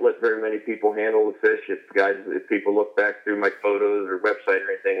I don't let very many people handle the fish. If people look back through my photos or website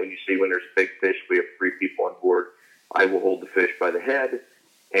or anything, when there's a big fish, we have 3 people on board. I will hold the fish by the head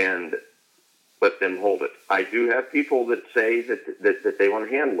and let them hold it. I do have people that say that they want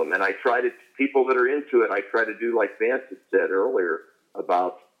to handle them, and people that are into it, I try to do like Vance had said earlier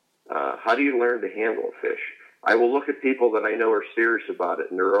about how do you learn to handle a fish. I will look at people that I know are serious about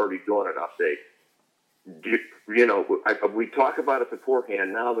it and they're already doing it. I'll say, we talk about it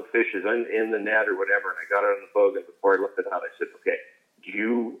beforehand. Now the fish is in the net or whatever, and I got it on the boat, and before I left it out, I said, okay, do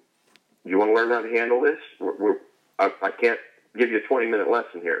you want to learn how to handle this? I can't give you a 20-minute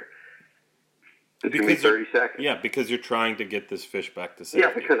lesson here. It's going to be 30 seconds. Yeah, because you're trying to get this fish back to safety.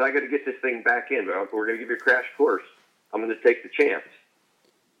 Yeah, because I got to get this thing back in. We're going to give you a crash course. I'm going to take the chance.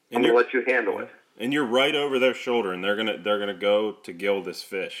 I'm going to let you handle it. And you're right over their shoulder, and they're gonna go to gill this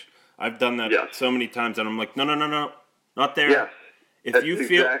fish. I've done that so many times, and I'm like, no, not there. Yes. If you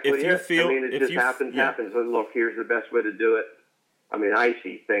feel, it just happens. Look, here's the best way to do it. I mean, I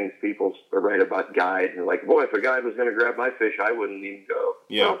see things people write about guides, and like, boy, if a guide was going to grab my fish, I wouldn't even go.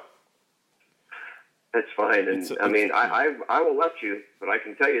 Yeah. Well, that's fine. And I will let you, but I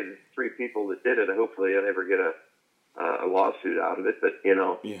can tell you the 3 people that did it, hopefully I never get a lawsuit out of it. But,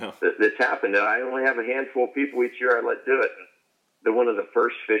 that's happened. I only have a handful of people each year I let do it. And one of the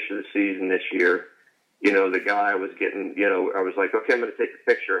first fish of the season this year, the guy was getting, I was like, okay, I'm going to take a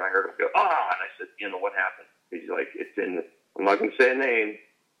picture. And I heard him go, and I said, what happened? He's like, I'm not going to say a name,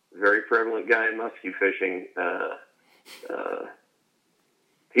 very prevalent guy in muskie fishing.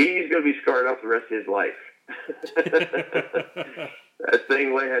 He's going to be scarred up the rest of his life. That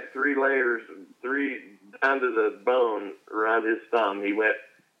thing had 3 layers, 3 down to the bone around his thumb.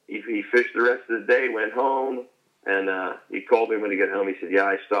 He fished the rest of the day, went home, And he called me when he got home. He said, "Yeah,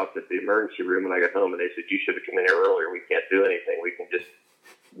 I stopped at the emergency room when I got home, and they said you should have come in here earlier. We can't do anything. We can just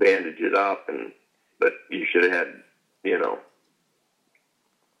bandage it up, but you should have had,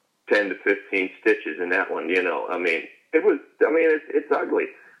 10 to 15 stitches in that one. I mean, it's ugly.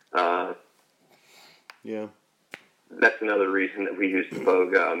 Yeah. That's another reason that we use the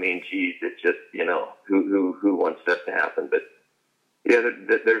Boga. I mean, geez, it's just, who wants that to happen? But yeah,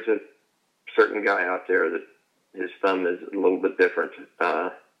 there's a certain guy out there that his thumb is a little bit different.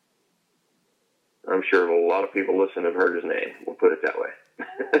 I'm sure a lot of people listening have heard his name. We'll put it that way.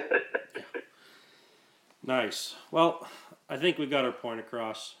 Nice. Well, I think we got our point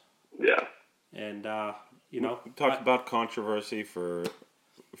across. Yeah. And, We talked about controversy for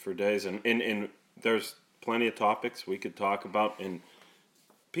days, and there's plenty of topics we could talk about, and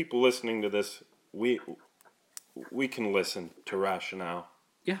people listening to this, we can listen to rationale.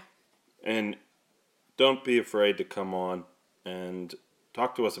 Yeah. And don't be afraid to come on and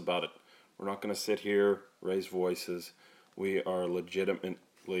talk to us about it. We're not going to sit here, raise voices. We are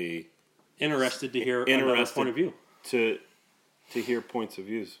legitimately interested to hear another point of view. To hear points of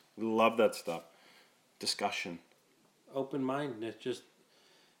views. We love that stuff. Discussion. Open mind. It's just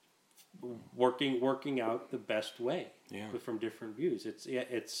working out the best way from different views. It's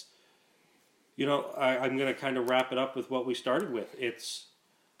I'm going to kind of wrap it up with what we started with.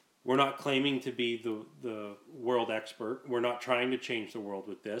 We're not claiming to be the world expert. We're not trying to change the world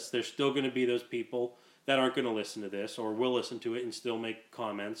with this. There's still going to be those people that aren't going to listen to this or will listen to it and still make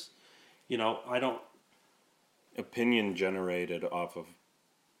comments. Opinion generated off of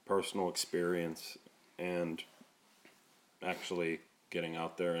personal experience and actually getting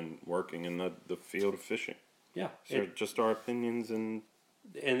out there and working in the field of fishing. Yeah. So just our opinions and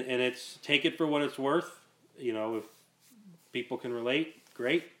it's take it for what it's worth. If people can relate,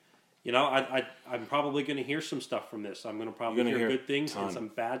 great. I'm probably going to hear some stuff from this. I'm going to probably hear good things and some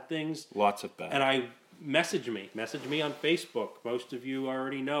bad things. Lots of bad. And message me on Facebook. Most of you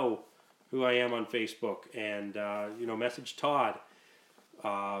already know who I am on Facebook. And, message Todd.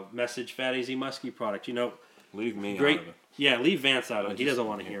 Message Fat Easy Muskie Product. Leave me great. out of it. Yeah, leave Vance out of it. He doesn't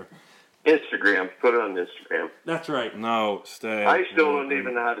want to hear. Instagram. Put it on Instagram. That's right. No, stay. I still don't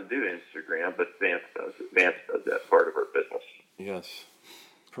even know how to do Instagram, but Vance does it. Vance does that part of our business. Yes.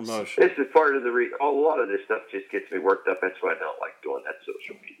 Promotion. This is part of a lot of this stuff just gets me worked up. That's why I don't like doing that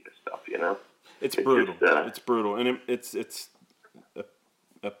social media stuff, It's brutal. It's brutal. And it's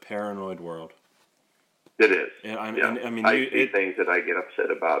a paranoid world. It is. And I see things that I get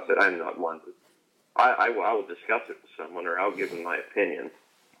upset about, but I'm not one. I will discuss it with someone, or I'll give them my opinion.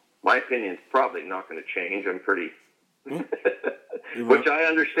 My opinion's probably not going to change. I'm pretty, which I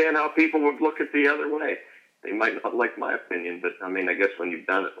understand how people would look at the other way. They might not like my opinion, but I guess when you've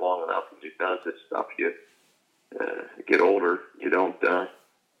done it long enough, when you've done this stuff, you get older. You don't. But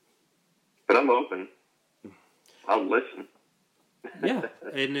I'm open. I'll listen. Yeah,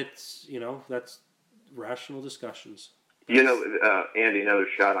 and it's that's rational discussions. Andy, another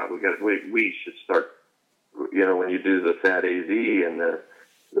shout out. We should start. When you do the Fat AZ and the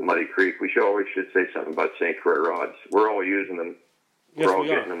Muddy Creek, we should say something about St. Croix rods. We're all using them. Yes, we're all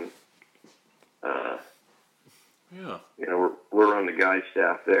getting them. We're on the guide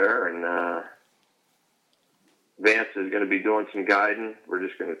staff there, and Vance is going to be doing some guiding. We're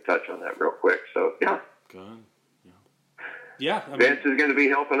just going to touch on that real quick. So yeah. Good. Yeah. Vance is going to be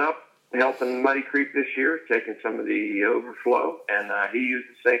helping Muddy Creek this year, taking some of the overflow, and he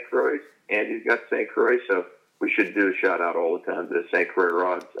uses St. Croix. Andy's got St. Croix, so we should do a shout out all the time to the St. Croix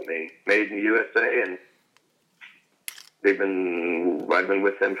rods. Made in the USA, and I've been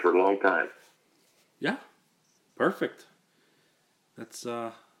with them for a long time. Yeah. Perfect. That's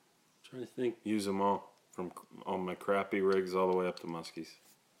trying to think. Use them all, from all my crappy rigs all the way up to muskies.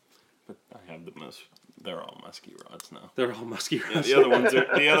 But I have the most. They're all muskie rods now. They're all muskie rods. Yeah,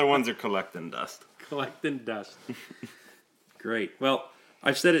 the other ones are collecting dust. Collecting dust. Great. Well,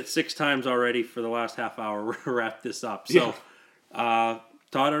 I've said it 6 times already for the last half hour. We're gonna wrap this up. So, Todd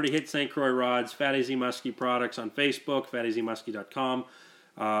already hit St. Croix rods. Fat AZ Muskie Products on Facebook. FatAZMuskie.com.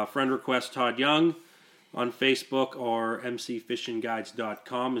 Friend request Todd Young on Facebook, or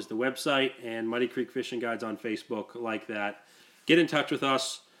mcfishingguides.com is the website, and Muddy Creek Fishing Guides on Facebook, like that. Get in touch with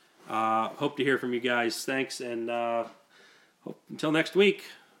us. Hope to hear from you guys. Thanks, and until next week,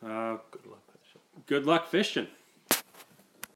 good luck fishing.